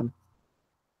to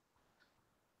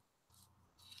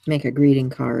make a greeting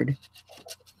card,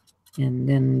 and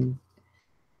then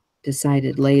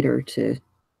decided later to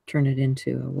turn it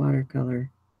into a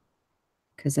watercolor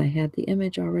because I had the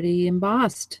image already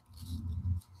embossed.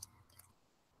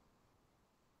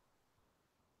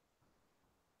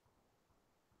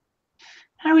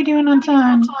 How are we doing on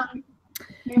time?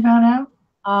 We about out?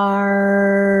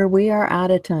 We are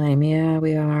out of time. Yeah,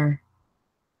 we are.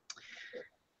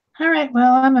 All right.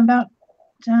 Well, I'm about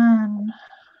done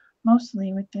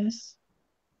mostly with this.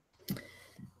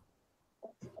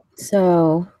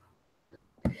 So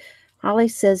Holly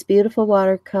says, beautiful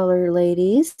watercolor,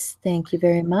 ladies. Thank you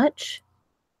very much.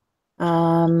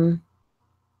 Ian,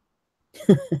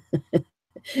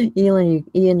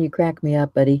 you crack me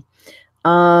up, buddy.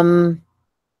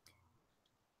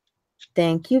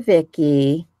 Thank you,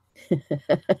 Vicky.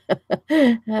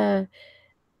 My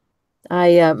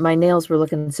nails were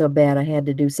looking so bad I had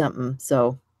to do something.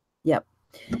 So, yep.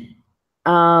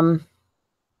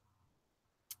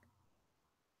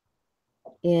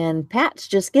 And Pat's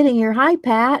just getting here. Hi,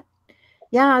 Pat.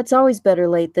 Yeah, it's always better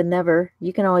late than never.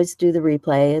 You can always do the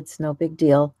replay. It's no big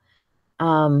deal.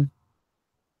 And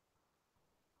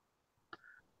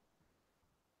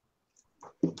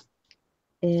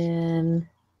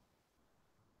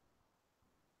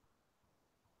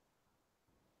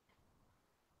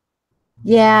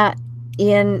yeah,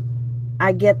 Ian,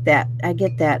 I get that. I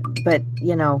get that. But,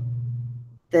 you know,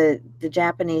 the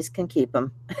Japanese can keep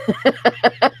them.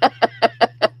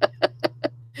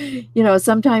 You know,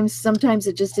 sometimes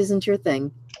it just isn't your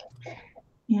thing.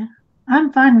 Yeah,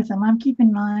 I'm fine with them. I'm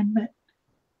keeping mine, but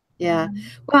yeah.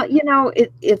 Well, you know,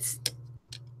 it's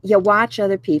you watch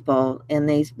other people and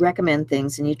they recommend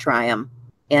things and you try them,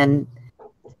 and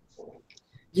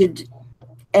you,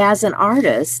 as an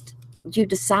artist, you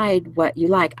decide what you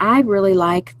like. I really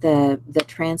like the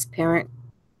transparent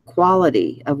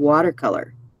quality of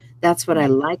watercolor. That's what I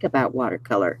like about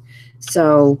watercolor.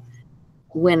 So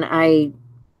when I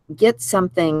get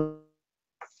something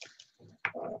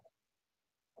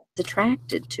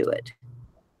attracted to it,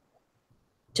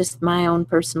 just my own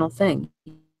personal thing.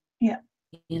 Yeah.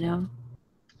 You know?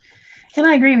 And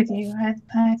I agree with you.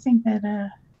 I think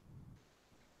that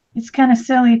it's kind of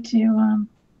silly to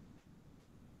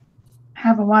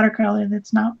have a watercolor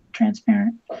that's not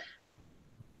transparent.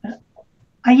 But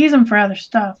I use them for other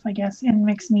stuff, I guess, in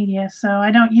mixed media. So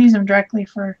I don't use them directly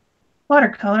for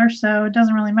watercolor, so it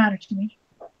doesn't really matter to me.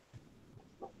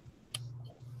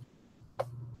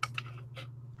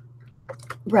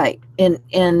 Right. And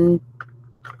in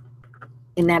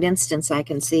that instance, I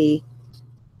can see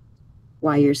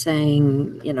why you're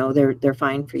saying, you know, they're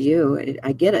fine for you.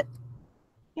 I get it.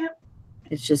 Yep.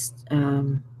 It's just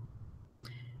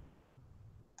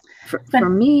for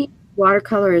me,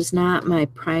 watercolor is not my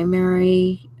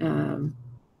primary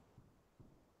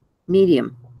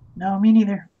medium. No, me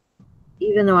neither.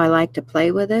 Even though I like to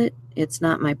play with it, it's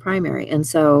not my primary. And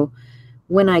so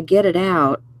when I get it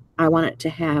out, I want it to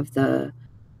have the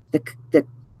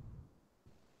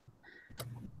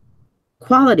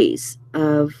qualities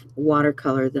of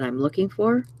watercolor that I'm looking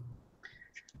for.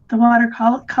 The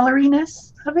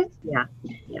watercoloriness of it? Yeah,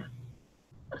 yeah.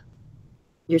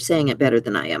 You're saying it better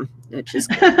than I am, which is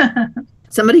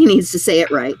somebody needs to say it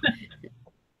right.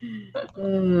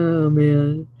 Oh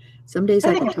man. Some days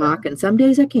I can talk and some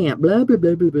days I can't. Blah blah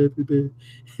blah blah blah blah.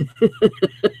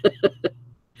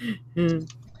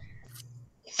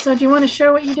 So do you want to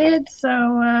show what you did? So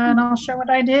and I'll show what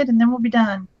I did, and then we'll be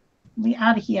done. We'll be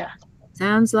out of here.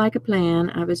 Sounds like a plan.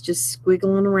 I was just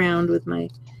squiggling around with my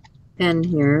pen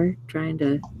here, trying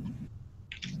to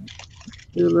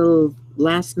do a little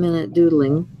last minute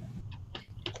doodling.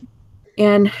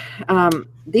 And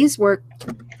these work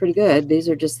pretty good. These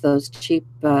are just those cheap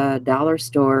dollar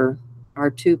store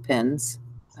R2 pens.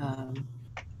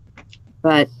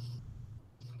 But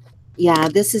yeah,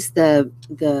 this is the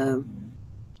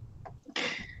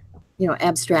you know,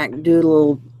 abstract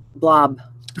doodle blob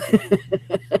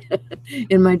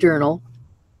in my journal.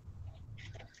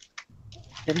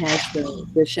 It has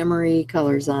the shimmery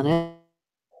colors on it.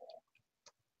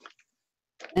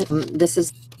 This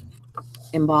is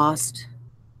embossed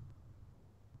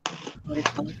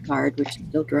watercolor card, which is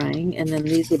still drying. And then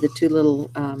these are the two little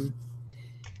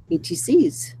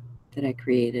ETCs that I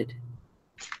created.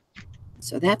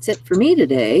 So that's it for me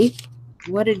today.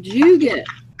 What did you get?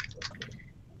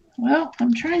 Well,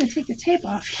 I'm trying to take the tape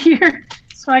off here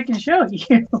so I can show you.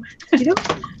 You know,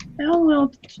 I have a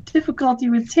little difficulty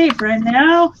with tape right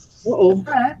now. Uh-oh.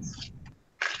 But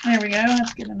there we go.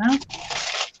 That's good enough.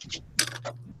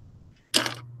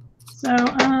 So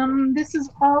this is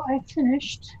all I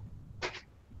finished.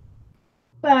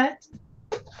 But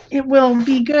it will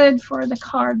be good for the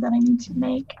card that I need to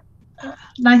make. A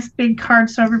nice big card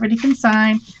so everybody can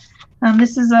sign.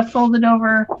 This is a folded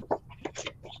over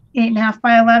 8.5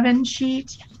 by 11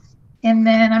 sheet. And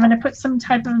then I'm going to put some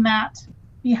type of mat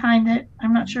behind it.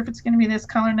 I'm not sure if it's going to be this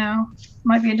color now. It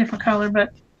might be a different color,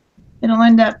 but it'll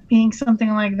end up being something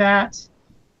like that.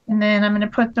 And then I'm going to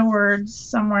put the words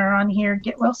somewhere on here,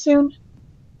 get well soon.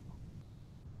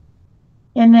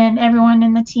 And then everyone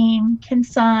in the team can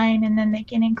sign, and then they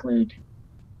can include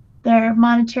their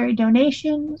monetary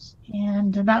donations,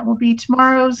 and that will be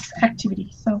tomorrow's activity.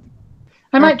 So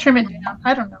I might trim it down.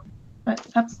 I don't know, but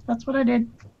that's what I did.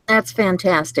 That's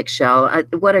fantastic, Shell.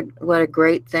 What a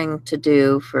great thing to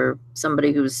do for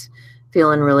somebody who's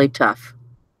feeling really tough.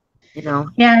 You know.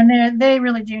 Yeah, and they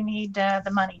really do need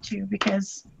the money too,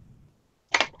 because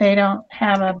they don't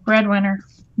have a breadwinner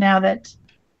now that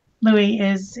Louis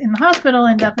is in the hospital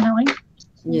indefinitely.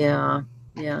 Yeah,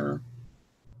 yeah.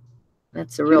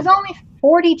 That's a He real. was only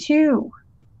 42.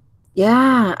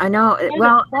 Yeah, I know.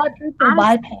 Well, quadruple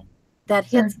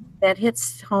bypass. That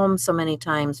hits home so many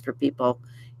times for people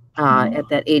at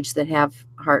that age that have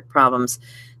heart problems.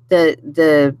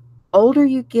 The older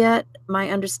you get, my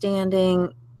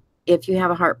understanding, if you have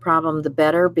a heart problem, the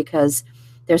better, because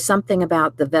there's something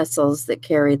about the vessels that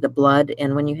carry the blood,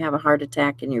 and when you have a heart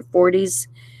attack in your 40s,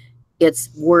 it's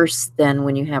worse than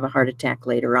when you have a heart attack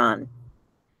later on.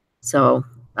 So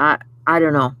I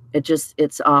don't know.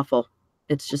 It's awful.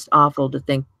 It's just awful to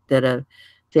think that a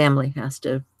family has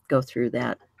to go through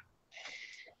that.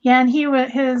 Yeah, and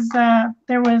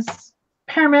there was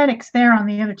paramedics there on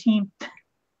the other team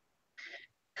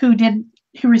who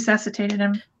resuscitated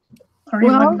him, or he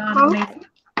would not have made it.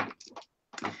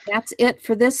 That's it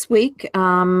for this week.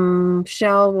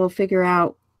 Shell will figure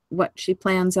out what she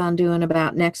plans on doing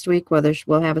about next week, whether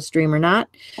we'll have a stream or not.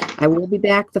 I will be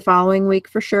back the following week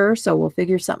for sure, so we'll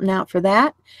figure something out for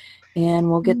that, and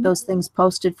we'll get those things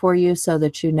posted for you so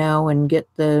that you know and get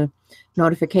the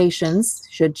notifications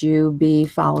should you be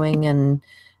following and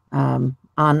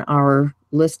on our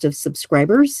list of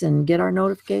subscribers and get our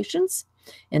notifications.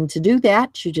 And to do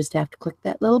that, you just have to click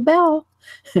that little bell.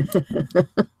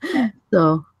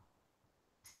 So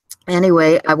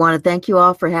anyway, I want to thank you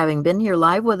all for having been here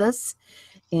live with us,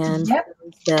 and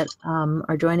those that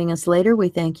are joining us later, we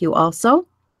thank you also.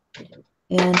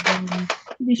 And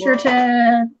be sure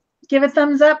to give a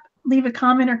thumbs up, leave a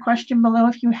comment or question below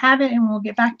if you have it, and we'll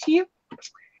get back to you.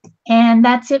 And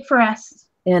that's it for us.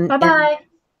 And bye-bye.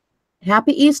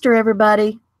 Happy Easter,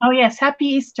 everybody. Oh yes, happy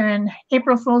Easter and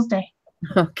April Fool's Day.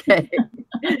 Okay.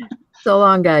 So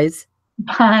long, guys.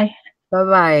 Bye.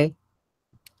 Bye-bye.